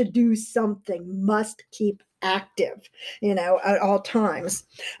 Obsessed to do something, must keep active, at all times.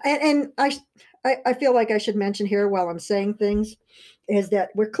 And I feel like I should mention here while I'm saying things is that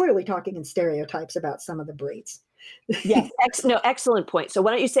we're clearly talking in stereotypes about some of the breeds. Yes. No, excellent point. So why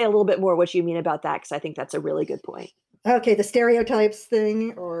don't you say a little bit more what you mean about that? Because I think that's a really good point. Okay, the stereotypes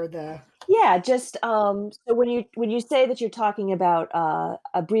thing or the Yeah, just so when you say that you're talking about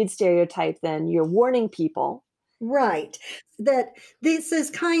a breed stereotype, then you're warning people. right. That this is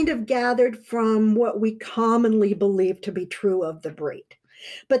kind of gathered from what we commonly believe to be true of the breed.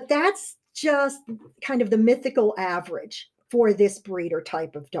 But that's just kind of the mythical average for this breed or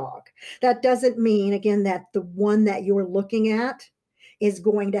type of dog. That doesn't mean, again, that the one that you're looking at is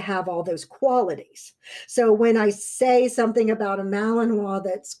going to have all those qualities. So when I say something about a Malinois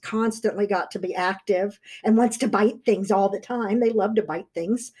that's constantly got to be active and wants to bite things all the time, they love to bite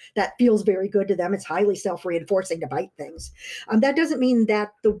things. That feels very good to them. It's highly self-reinforcing to bite things. That doesn't mean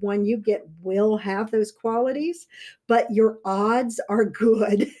that the one you get will have those qualities, but your odds are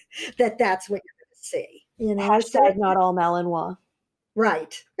good that that's what you're going to see. So Hashtag not all Malinois,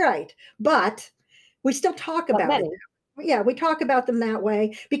 right, right. But we still talk but about it. many. Yeah, we talk about them that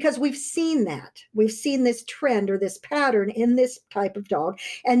way because we've seen that. We've seen this trend or this pattern in this type of dog,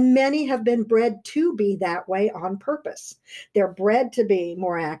 and many have been bred to be that way on purpose. They're bred to be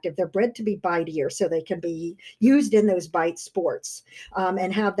more active. They're bred to be bitier so they can be used in those bite sports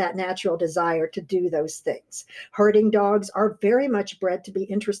and have that natural desire to do those things. Herding dogs are very much bred to be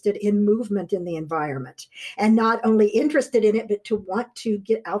interested in movement in the environment, and not only interested in it, but to want to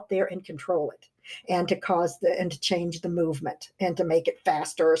get out there and control it and to change the movement and to make it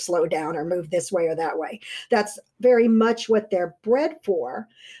faster or slow down or move this way or that way. That's very much what they're bred for.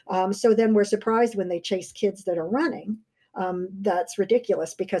 So then we're surprised when they chase kids that are running. That's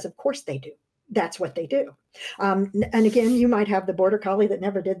ridiculous because of course they do. That's what they do. And again, you might have the border collie that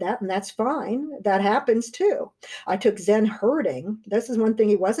never did that, and that's fine. That happens too. I took Zen herding. This is one thing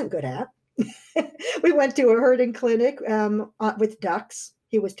he wasn't good at. We went to a herding clinic with ducks.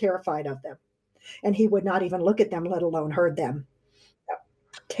 He was terrified of them, and he would not even look at them, let alone herd them.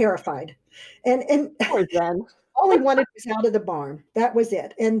 Terrified. And Poor Zen. all he wanted was out of the barn. That was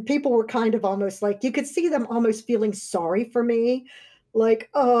it. And people were kind of almost like, you could see them almost feeling sorry for me. Like,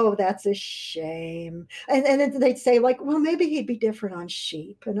 oh, that's a shame. And then they'd say, like, well, maybe he'd be different on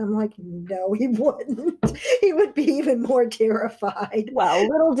sheep. And I'm like, no, he wouldn't. He would be even more terrified. Well,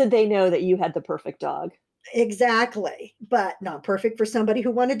 little did they know that you had the perfect dog. Exactly. But not perfect for somebody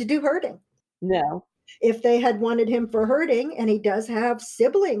who wanted to do herding. No. If they had wanted him for herding, and he does have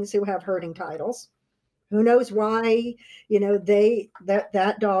siblings who have herding titles, who knows why,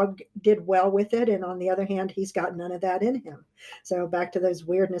 that dog did well with it, and on the other hand, he's got none of that in him. So back to those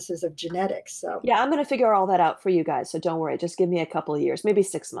weirdnesses of genetics. So Yeah, I'm going to figure all that out for you guys. So don't worry. Just give me a couple of years, maybe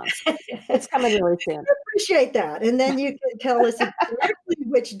 6 months. It's coming really soon. appreciate that, and then you can tell us exactly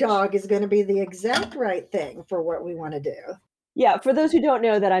which dog is going to be the exact right thing for what we want to do. Yeah, for those who don't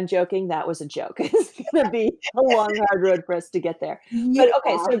know that I'm joking, that was a joke. It's gonna be a long, hard road for us to get there. Yeah. But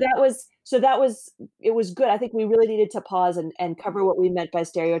okay, so that was it was good. I think we really needed to pause and cover what we meant by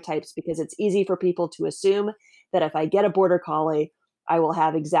stereotypes because it's easy for people to assume that if I get a border collie, I will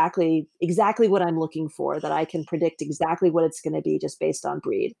have exactly what I'm looking for, that I can predict exactly what it's gonna be just based on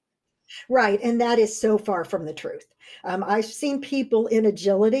breed. Right. And that is so far from the truth. I've seen people in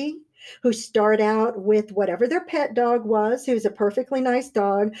agility who start out with whatever their pet dog was, who's a perfectly nice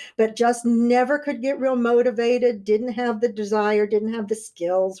dog, but just never could get real motivated, didn't have the desire, didn't have the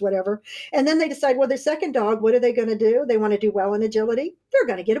skills, whatever. And then they decide, well, their second dog, what are they going to do? They want to do well in agility. They're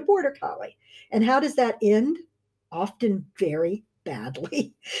going to get a border collie. And how does that end? Often very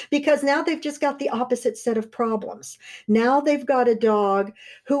badly, because now they've just got the opposite set of problems. Now they've got a dog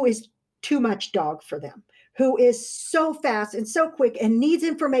who is too much dog for them, who is so fast and so quick and needs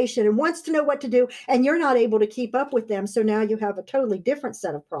information and wants to know what to do, and you're not able to keep up with them. So now you have a totally different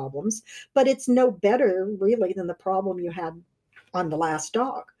set of problems, but it's no better really than the problem you had on the last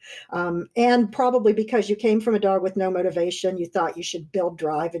dog. And probably because you came from a dog with no motivation, you thought you should build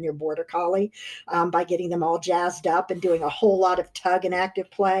drive in your border collie by getting them all jazzed up and doing a whole lot of tug and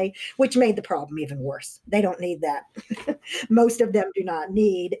active play, which made the problem even worse. They don't need that. Most of them do not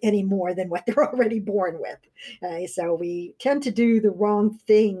need any more than what they're already born with. So we tend to do the wrong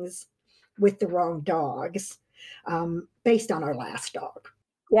things with the wrong dogs based on our last dog.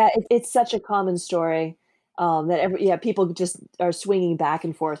 Yeah, it's such a common story, that people just are swinging back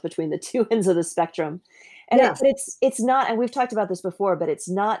and forth between the 2 ends of the spectrum. And Yes. it's not, and we've talked about this before, but it's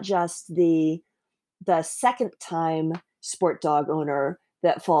not just the second time sport dog owner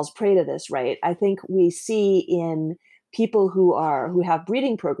that falls prey to this, right? I think we see in people who have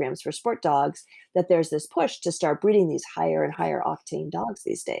breeding programs for sport dogs that there's this push to start breeding these higher and higher octane dogs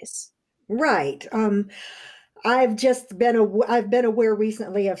these days. Right. I've been aware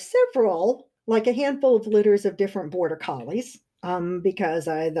recently of several, like a handful of litters of different border collies. Because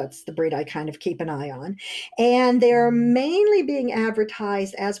that's the breed I kind of keep an eye on. And they're mainly being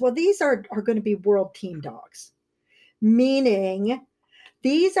advertised as, well, these are going to be world team dogs, meaning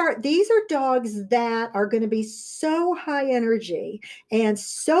these are dogs that are going to be so high energy and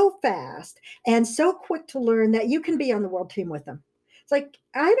so fast and so quick to learn that you can be on the world team with them. It's like,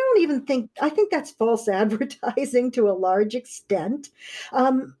 I think that's false advertising to a large extent.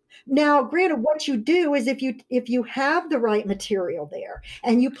 Now, granted, what you do is if you have the right material there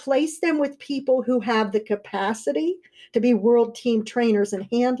and you place them with people who have the capacity to be world team trainers and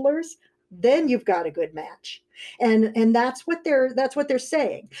handlers, then you've got a good match. And that's what they're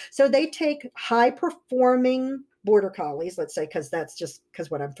saying. So they take high performing border collies, let's say, because that's just because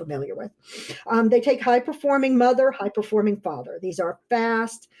what I'm familiar with. They take high performing mother, high performing father. These are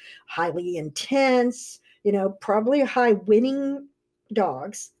fast, highly intense, probably high winning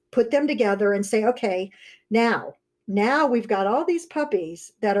dogs, put them together and say, okay, now we've got all these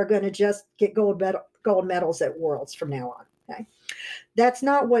puppies that are going to just get gold medals at Worlds from now on. Okay. That's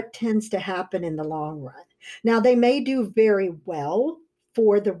not what tends to happen in the long run. Now, they may do very well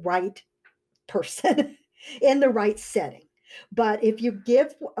for the right person in the right setting. But if you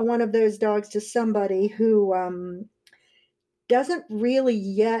give one of those dogs to somebody who doesn't really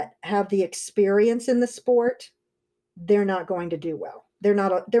yet have the experience in the sport, they're not going to do well. They're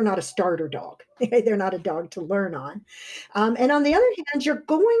not a starter dog. They're not a dog to learn on. And on the other hand, you're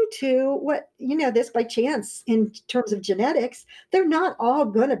going to this by chance in terms of genetics. They're not all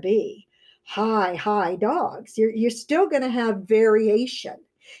going to be high dogs. You're still going to have variation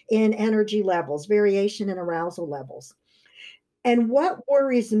in energy levels, variation in arousal levels. And what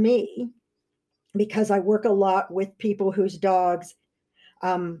worries me, because I work a lot with people whose dogs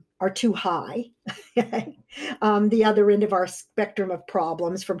are too high. The other end of our spectrum of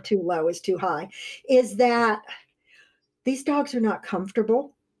problems from too low is too high, is that these dogs are not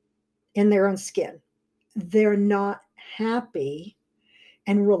comfortable in their own skin. They're not happy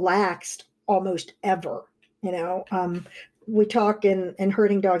and relaxed almost ever. We talk in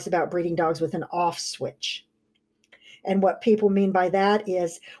herding dogs about breeding dogs with an off switch. And what people mean by that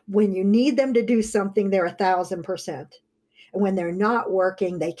is when you need them to do something, they're 1,000%. And when they're not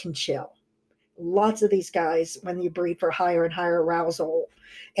working, they can chill. Lots of these guys, when you breed for higher and higher arousal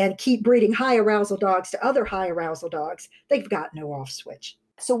and keep breeding high arousal dogs to other high arousal dogs, they've got no off switch.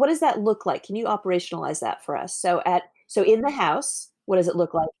 So what does that look like? Can you operationalize that for us? So in the house, what does it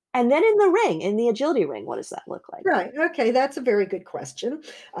look like? And then in the ring, in the agility ring, what does that look like? Right. Okay. That's a very good question.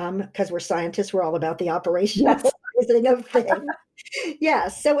 Because we're scientists, we're all about the Yes. operationalizing of things.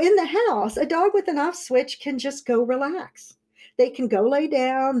 Yes. So in the house, a dog with an off switch can just go relax. They can go lay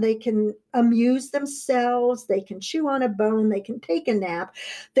down, they can amuse themselves, they can chew on a bone, they can take a nap.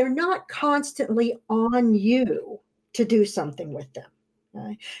 They're not constantly on you to do something with them.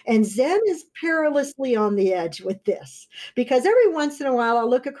 Okay? And Zen is perilously on the edge with this because every once in a while I'll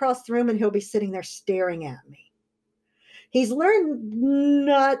look across the room and he'll be sitting there staring at me. He's learned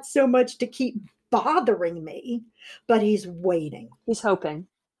not so much to keep bothering me, but he's waiting. He's hoping.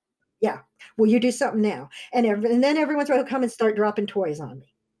 Yeah. Will you do something now? And then every once in a while he'll come and start dropping toys on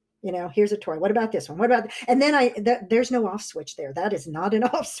me. Here's a toy. What about this one? What about? And then there's no off switch there. That is not an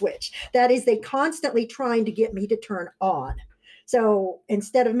off switch. That is they constantly trying to get me to turn on. So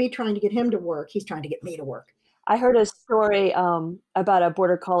instead of me trying to get him to work, he's trying to get me to work. I heard a story about a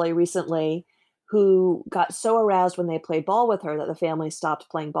border collie recently who got so aroused when they played ball with her that the family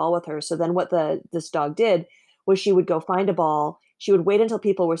stopped playing ball with her. So then what this dog did was she would go find a ball. She would wait until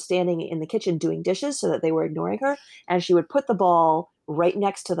people were standing in the kitchen doing dishes so that they were ignoring her. And she would put the ball right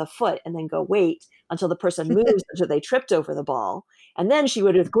next to the foot and then go wait until the person moves until they tripped over the ball. And then she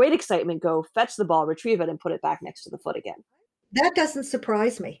would, with great excitement, go fetch the ball, retrieve it, and put it back next to the foot again. That doesn't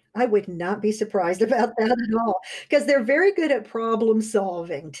surprise me. I would not be surprised about that at all because they're very good at problem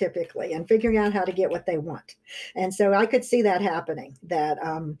solving typically and figuring out how to get what they want. And so I could see that happening, that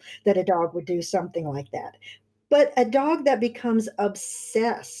a dog would do something like that. But a dog that becomes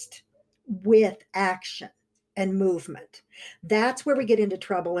obsessed with action and movement, that's where we get into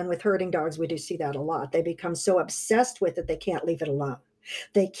trouble. And with herding dogs, we do see that a lot. They become so obsessed with it, they can't leave it alone.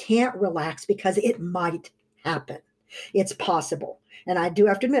 They can't relax because it might happen. It's possible. And I do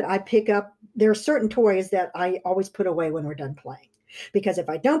have to admit, there are certain toys that I always put away when we're done playing. Because if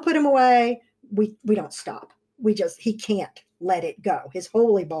I don't put them away, we don't stop. He can't let it go. His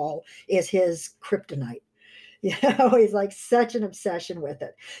holy ball is his kryptonite. He's like such an obsession with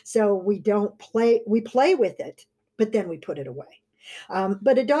it. So we play with it, but then we put it away.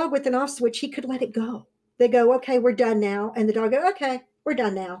 But a dog with an off switch, he could let it go. They go, okay, we're done now. And the dog go, okay, we're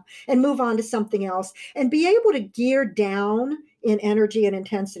done now, and move on to something else and be able to gear down in energy and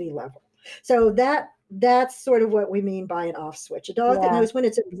intensity level. So that's sort of what we mean by an off switch. A dog that knows when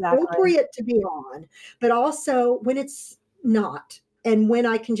it's appropriate to be on, but also when it's not, and when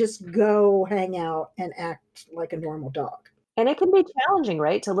I can just go hang out and act like a normal dog. And it can be challenging,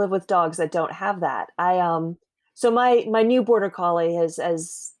 right, to live with dogs that don't have that. So my new border collie has,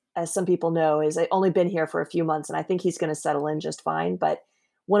 as some people know, has only been here for a few months, and I think he's going to settle in just fine. But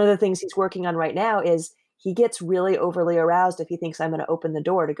one of the things he's working on right now is he gets really overly aroused if he thinks I'm going to open the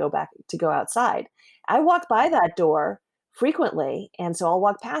door to go outside. I walk by that door frequently, and so I'll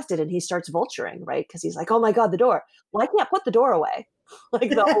walk past it and he starts vulturing, right? Because he's like, "Oh my god, the door. Well, I can't put the door away." Like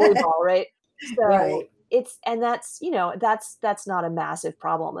the holy ball, right? So Right. it's and that's, that's not a massive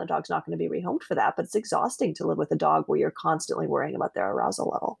problem. The dog's not going to be rehomed for that, but it's exhausting to live with a dog where you're constantly worrying about their arousal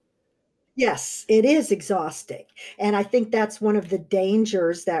level. Yes, it is exhausting. And I think that's one of the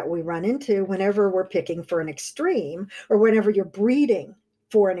dangers that we run into whenever we're picking for an extreme or whenever you're breeding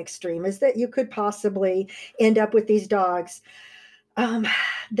for an extreme is that you could possibly end up with these dogs um,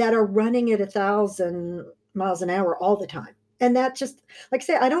 that are running at 1,000 miles an hour all the time. And that just, like I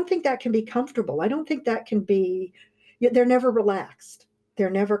say, I don't think that can be comfortable. I don't think that can be, they're never relaxed. They're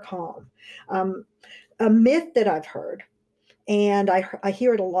never calm. Um, a myth that I've heard, and I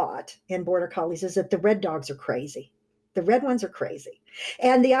hear it a lot in border collies, is that the red dogs are crazy. The red ones are crazy.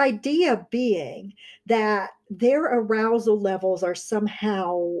 And the idea being that their arousal levels are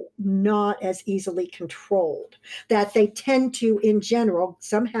somehow not as easily controlled, that they tend to, in general,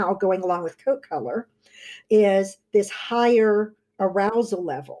 somehow going along with coat color, is this higher arousal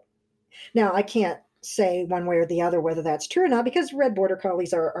level. Now, I can't say one way or the other whether that's true or not because red border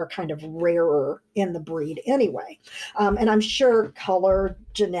collies are kind of rarer in the breed anyway. And I'm sure color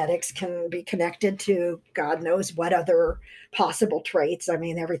genetics can be connected to God knows what other possible traits. I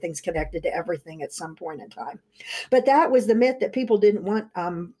mean, everything's connected to everything at some point in time. But that was the myth that people didn't want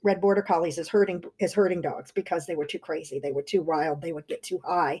red border collies as herding dogs because they were too crazy, they were too wild, they would get too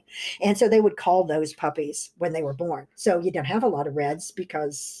high, and so they would call those puppies when they were born. So you don't have a lot of reds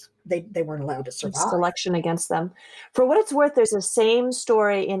because they weren't allowed to survive. Selection against them. For what it's worth, there's the same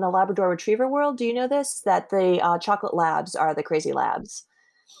story in the Labrador Retriever world. Do you know this? That the chocolate labs are the crazy labs.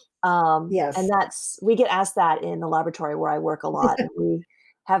 And Yes. we get asked that in the laboratory where I work a lot. And we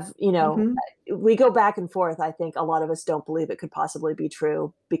have, Hmm. we go back and forth. I think a lot of us don't believe it could possibly be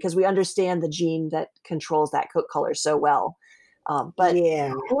true because we understand the gene that controls that coat color so well. But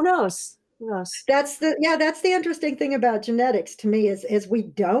Yeah. who knows? Who knows? That's the interesting thing about genetics to me is we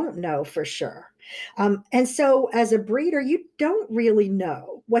don't know for sure. And so as a breeder, you don't really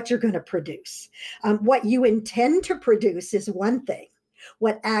know what you're going to produce. What you intend to produce is one thing.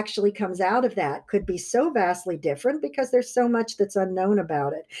 What actually comes out of that could be so vastly different because there's so much that's unknown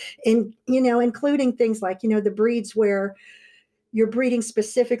about it. And, including things like, the breeds where you're breeding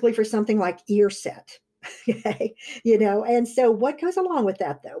specifically for something like ear set. Okay. And so what goes along with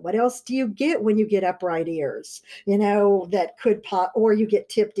that though? What else do you get when you get upright ears, that could pop, or you get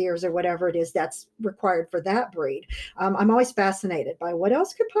tipped ears or whatever it is that's required for that breed? I'm always fascinated by what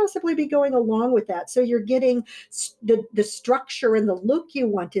else could possibly be going along with that. So you're getting the structure and the look you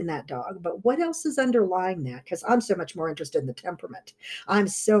want in that dog, but what else is underlying that? Because I'm so much more interested in the temperament. I'm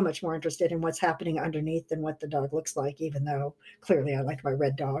so much more interested in what's happening underneath than what the dog looks like, even though clearly I like my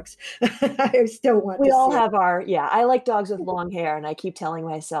red dogs. I still want We to all see it. have yeah, I like dogs with long hair, and I keep telling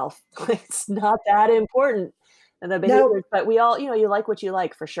myself it's not that important and the behaviors, No, but we all, you like what you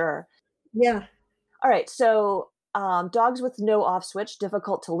like for sure. yeah. All right, so dogs with no off switch,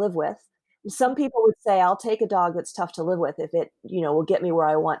 difficult to live with. Some people would say, I'll take a dog that's tough to live with if it, will get me where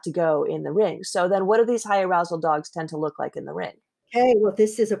I want to go in the ring. So then what do these high arousal dogs tend to look like in the ring? Okay, well,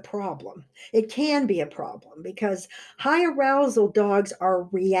 this is a problem. It can be a problem because high arousal dogs are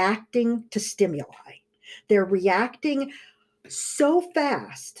reacting to stimuli. They're reacting so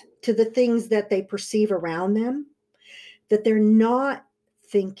fast to the things that they perceive around them that they're not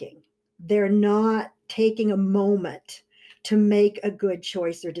thinking. They're not taking a moment to make a good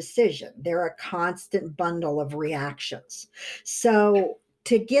choice or decision. They're a constant bundle of reactions. So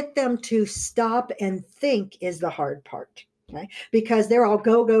to get them to stop and think is the hard part, right? Because they're all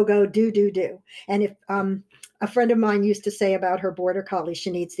go, go, go, do, do, do. And if a friend of mine used to say about her border collie,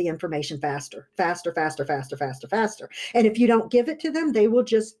 she needs the information faster, faster, faster, faster, faster, faster. And if you don't give it to them, they will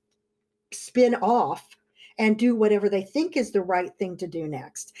just spin off and do whatever they think is the right thing to do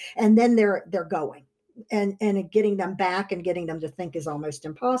next, and then they're going, and getting them back and getting them to think is almost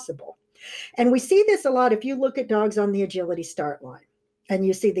impossible. And we see this a lot if you look at dogs on the agility start line and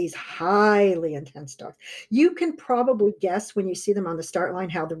you see these highly intense dogs. You can probably guess when you see them on the start line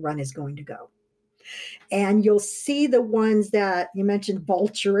how the run is going to go, and you'll see the ones that you mentioned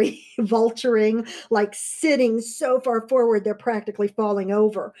vulturing, like sitting so far forward they're practically falling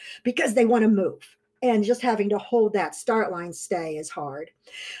over because they want to move, and just having to hold that start line stay is hard.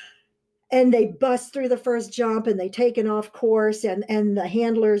 And they bust through the first jump and they take an off course, and the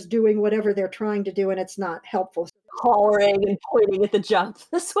handler's doing whatever they're trying to do and it's not helpful. Hollering and pointing at the jump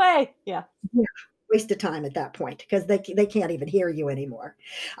this way. Yeah. Yeah. waste of time at that point because they can't even hear you anymore.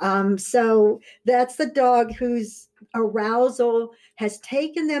 So that's the dog whose arousal has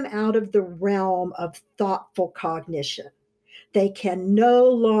taken them out of the realm of thoughtful cognition. They can no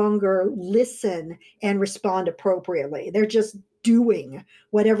longer listen and respond appropriately. They're just doing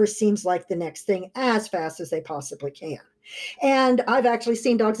whatever seems like the next thing as fast as they possibly can. And I've actually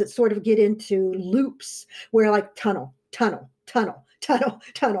seen dogs that sort of get into loops where, like, tunnel, tunnel, tunnel, tunnel,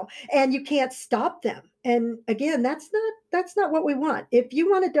 tunnel, and you can't stop them. And again, that's not what we want. If you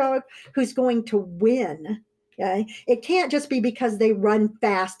want a dog who's going to win, okay, it can't just be because they run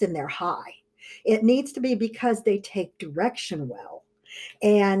fast and they're high. It needs to be because they take direction well.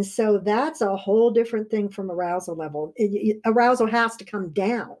 And so that's a whole different thing from arousal level. Arousal has to come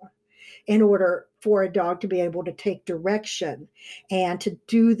down in order for a dog to be able to take direction and to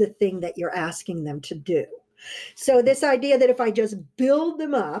do the thing that you're asking them to do. So, this idea that if I just build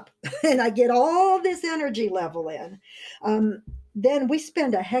them up and I get all this energy level in, then we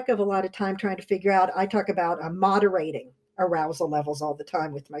spend a heck of a lot of time trying to figure out. I talk about moderating arousal levels all the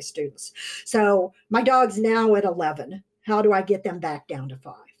time with my students. So, my dog's now at 11. How do I get them back down to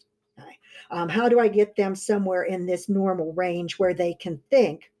 5? Okay. How do I get them somewhere in this normal range where they can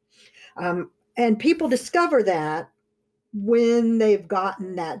think? And people discover that when they've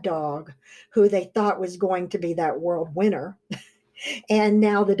gotten that dog who they thought was going to be that world winner. And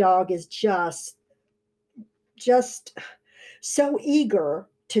now the dog is just so eager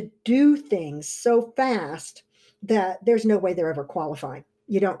to do things so fast that there's no way they're ever qualifying.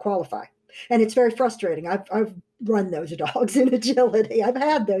 You don't qualify. And it's very frustrating. I've run those dogs in agility. I've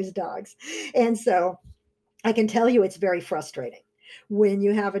had those dogs. And so I can tell you it's very frustrating when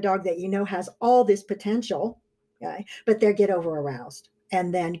you have a dog that you know has all this potential, okay, but they get over aroused.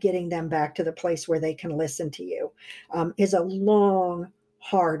 And then getting them back to the place where they can listen to you is a long,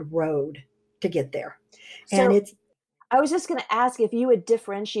 hard road to get there. And So I was just going to ask if you would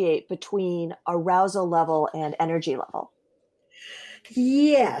differentiate between arousal level and energy level.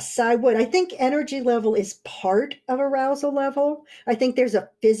 Yes, I would. I think energy level is part of arousal level. I think there's a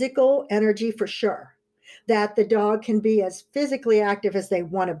physical energy for sure, that the dog can be as physically active as they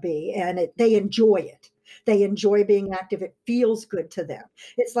want to be, and they enjoy it. They enjoy being active. It feels good to them.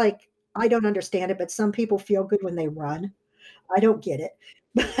 It's like, I don't understand it, but some people feel good when they run. I don't get it.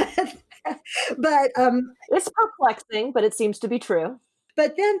 But It's perplexing, but it seems to be true.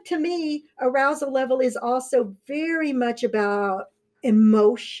 but then to me, arousal level is also very much about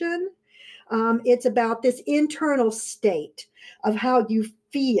emotion. It's about this internal state of how you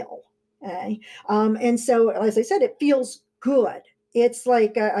feel. Okay? And so, as I said, it feels good. It's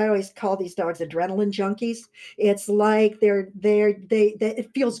like I always call these dogs adrenaline junkies. It's like it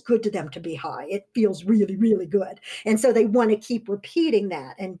feels good to them to be high. It feels really, really good, and so they want to keep repeating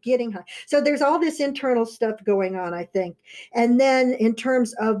that and getting high. So there's all this internal stuff going on, I think. And then in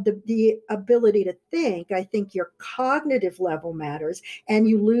terms of the ability to think, I think your cognitive level matters, and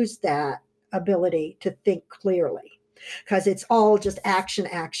you lose that ability to think clearly because it's all just action,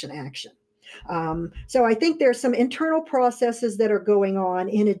 action, action. So I think there's some internal processes that are going on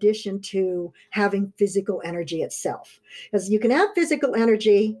in addition to having physical energy itself. Because you can have physical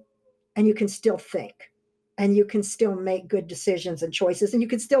energy and you can still think and you can still make good decisions and choices and you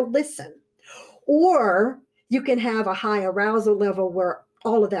can still listen. Or you can have a high arousal level where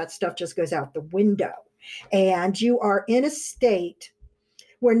all of that stuff just goes out the window and you are in a state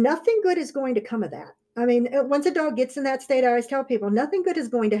where nothing good is going to come of that. I mean, once a dog gets in that state, I always tell people nothing good is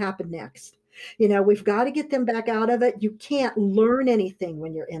going to happen next. We've got to get them back out of it. You can't learn anything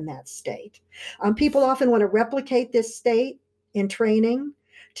when you're in that state. People often want to replicate this state in training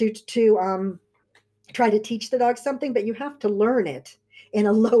to try to teach the dog something, but you have to learn it in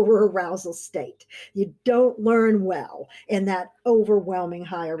a lower arousal state. You don't learn well in that overwhelming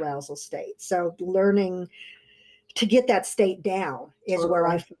high arousal state. So learning to get that state down is where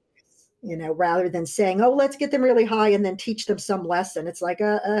I focus, rather than saying, oh, let's get them really high and then teach them some lesson. It's like,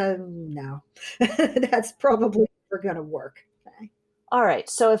 no, that's probably never going to work. Okay. All right.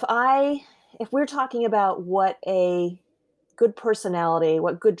 So if we're talking about what a good personality,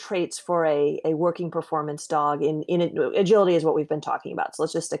 what good traits for a working performance dog in agility is what we've been talking about. So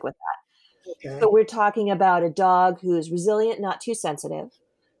let's just stick with that. Okay. So we're talking about a dog who's resilient, not too sensitive,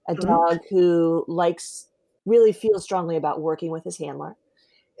 a Mhm. dog who really feels strongly about working with his handler,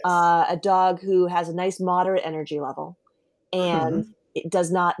 Yes. a dog who has a nice moderate energy level, and Mhm. it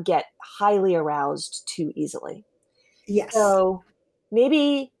does not get highly aroused too easily. Yes. So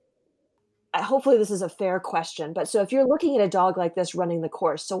maybe, hopefully this is a fair question, but so if you're looking at a dog like this running the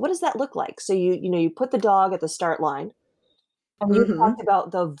course, so what does that look like? So you put the dog at the start line, and you talked Mhm.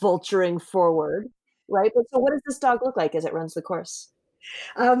 about the vulturing forward. right? But so what does this dog look like as it runs the course?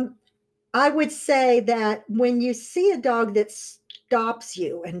 Um, I would say that when you see a dog that stops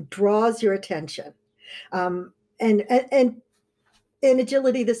you and draws your attention, um, and in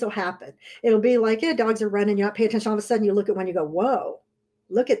agility, this will happen. It'll be like, yeah, dogs are running, you not pay attention. All of a sudden, you look at one, you go, whoa,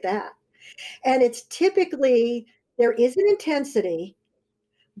 look at that. And it's typically there is an intensity,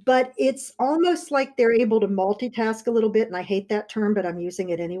 but it's almost like they're able to multitask a little bit. And I hate that term, but I'm using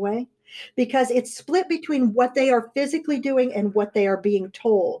it anyway, because it's split between what they are physically doing and what they are being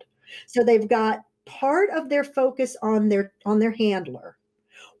told. So they've got part of their focus on their handler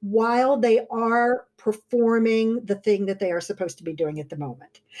while they are performing the thing that they are supposed to be doing at the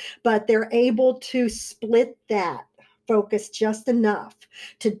moment. But they're able to split that focus just enough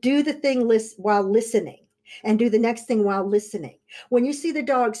to do the thing while listening and do the next thing while listening. When you see the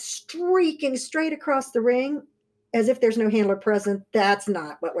dog streaking straight across the ring as if there's no handler present, that's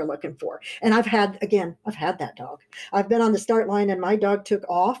not what we're looking for. And I've had that dog. I've been on the start line and my dog took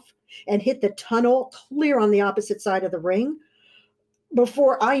off and hit the tunnel clear on the opposite side of the ring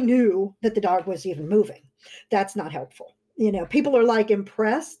before I knew that the dog was even moving. That's not helpful. People are like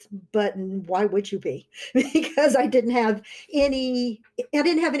impressed, but why would you be? Because I didn't have any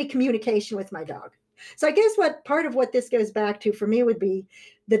communication with my dog. So I guess what part of what this goes back to for me would be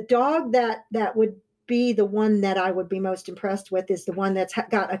the dog that would be the one that I would be most impressed with is the one that's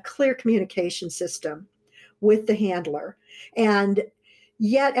got a clear communication system with the handler, and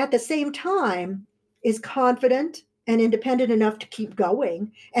yet at the same time is confident and independent enough to keep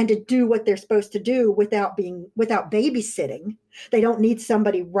going and to do what they're supposed to do without babysitting. They don't need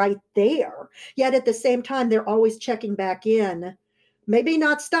somebody right there. Yet at the same time, they're always checking back in, maybe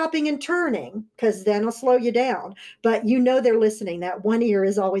not stopping and turning because then it'll slow you down, but they're listening. That one ear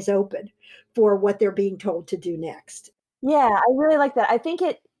is always open for what they're being told to do next. Yeah, I really like that. I think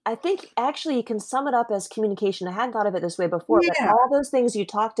actually you can sum it up as communication. I hadn't thought of it this way before, but Yeah, all those things you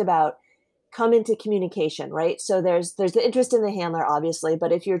talked about come into communication, right? So there's the interest in the handler, obviously,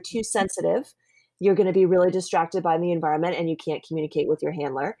 but if you're too sensitive, you're going to be really distracted by the environment and you can't communicate with your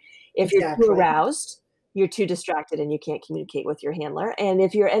handler. If you're too exactly. aroused, you're too distracted and you can't communicate with your handler. And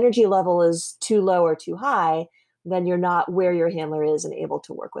if your energy level is too low or too high, then you're not where your handler is and able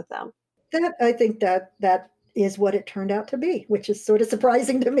to work with them. That I think that is what it turned out to be, which is sort of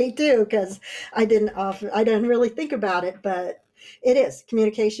surprising to me too, because I didn't really think about it, but it is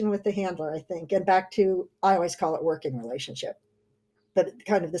communication with the handler, I think. And back to, I always call it working relationship, but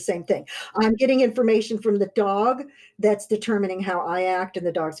kind of the same thing. I'm getting information from the dog that's determining how I act, and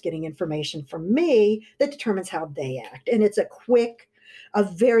the dog's getting information from me that determines how they act. And it's a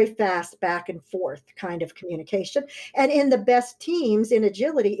very fast back and forth kind of communication. And in the best teams in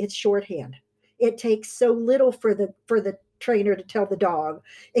agility, it's shorthand. It takes so little for the trainer to tell the dog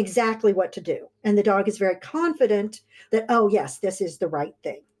exactly what to do. And the dog is very confident that, oh, yes, this is the right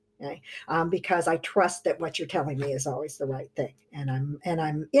thing. Okay? Because I trust that what you're telling me is always the right thing, and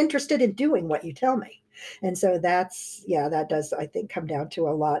I'm interested in doing what you tell me. And so that does, I think, come down to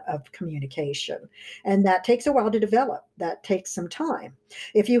a lot of communication, and that takes a while to develop. That takes some time.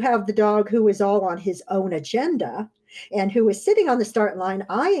 If you have the dog who is all on his own agenda and who is sitting on the start line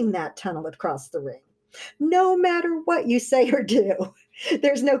eyeing that tunnel across the ring, no matter what you say or do,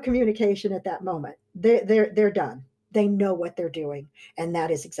 there's no communication at that moment. They're done. They know what they're doing, and that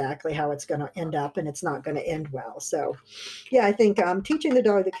is exactly how it's going to end up, and it's not going to end well. So yeah, I think teaching the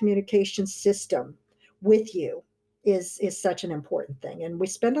dog the communication system with you is such an important thing, and we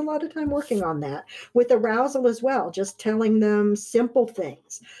spend a lot of time working on that with arousal as well, just telling them simple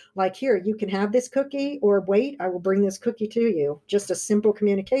things like, here, you can have this cookie, or wait, I will bring this cookie to you. Just a simple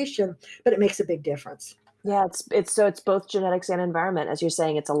communication, but it makes a big difference. Yeah, it's both genetics and environment. As you're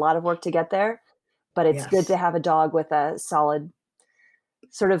saying, it's a lot of work to get there, but it's good to Yes, have a dog with a solid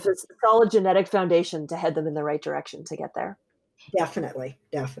genetic foundation to head them in the right direction to get there. definitely.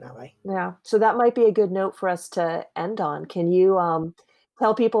 Yeah. So that might be a good note for us to end on. Can you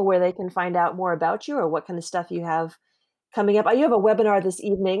tell people where they can find out more about you or what kind of stuff you have coming up? You have a webinar this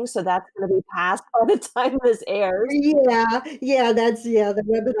evening, so that's going to be past by the time this airs. The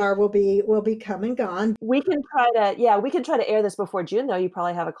webinar will be come and gone. We can try to air this before June though. You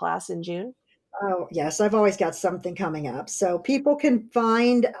probably have a class in June. Oh, yes, I've always got something coming up. So people can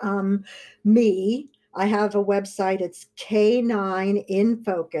find me. I have a website. It's K9 in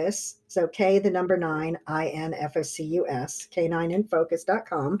Focus. So K, the number nine, INFOCUS,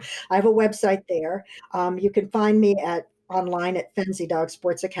 K9infocus.com. I have a website there. You can find me online at Fenzi Dog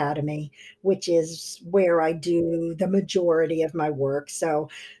Sports Academy, which is where I do the majority of my work. So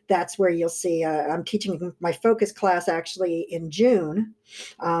that's where you'll see. I'm teaching my focus class actually in June.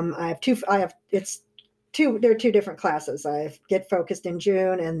 I have two. I have it's there are two different classes. I get focused in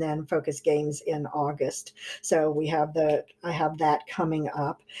June and then focus games in August. So I have that coming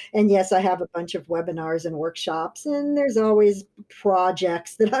up. And yes, I have a bunch of webinars and workshops, and there's always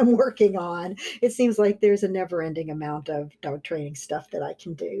projects that I'm working on. It seems like there's a never ending amount of dog training stuff that I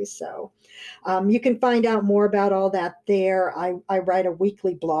can do. So you can find out more about all that there. I write a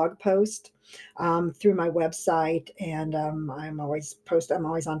weekly blog post through my website, and I'm always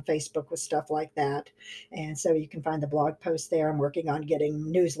on Facebook with stuff like that, and so you can find the blog post there. I'm working on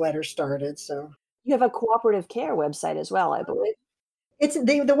getting newsletters started. So You have a cooperative care website as well, I believe. it's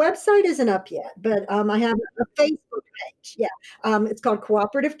the website isn't up yet, but I have a Facebook page. Yeah, it's called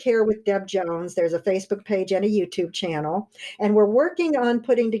Cooperative Care with Deb Jones. There's a Facebook page and a YouTube channel, and we're working on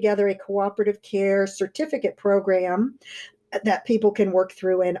putting together a cooperative care certificate program that people can work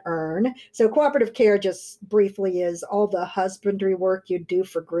through and earn. So cooperative care, just briefly, is all the husbandry work you do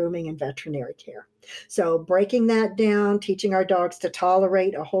for grooming and veterinary care. So breaking that down, teaching our dogs to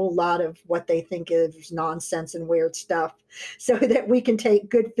tolerate a whole lot of what they think is nonsense and weird stuff so that we can take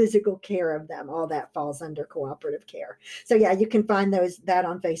good physical care of them. All that falls under cooperative care. So yeah, you can find that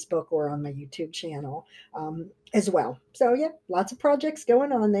on Facebook or on my YouTube channel as well. So yeah, lots of projects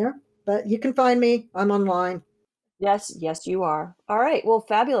going on there, but you can find me. I'm online. Yes, yes, you are. All right. Well,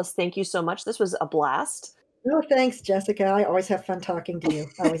 fabulous. Thank you so much. This was a blast. No, thanks, Jessica. I always have fun talking to you.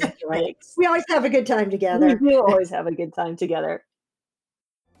 I always enjoy it. Thanks. We always have a good time We together. do always have a good time together.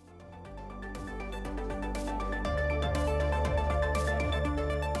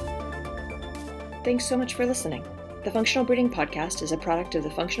 Thanks so much for listening. The Functional Breeding Podcast is a product of the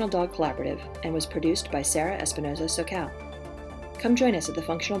Functional Dog Collaborative and was produced by Sarah Espinoza Socal. Come join us at the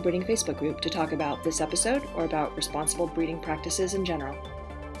Functional Breeding Facebook group to talk about this episode or about responsible breeding practices in general.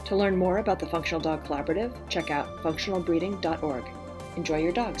 To learn more about the Functional Dog Collaborative, check out functionalbreeding.org. Enjoy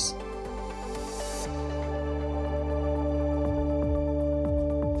your dogs.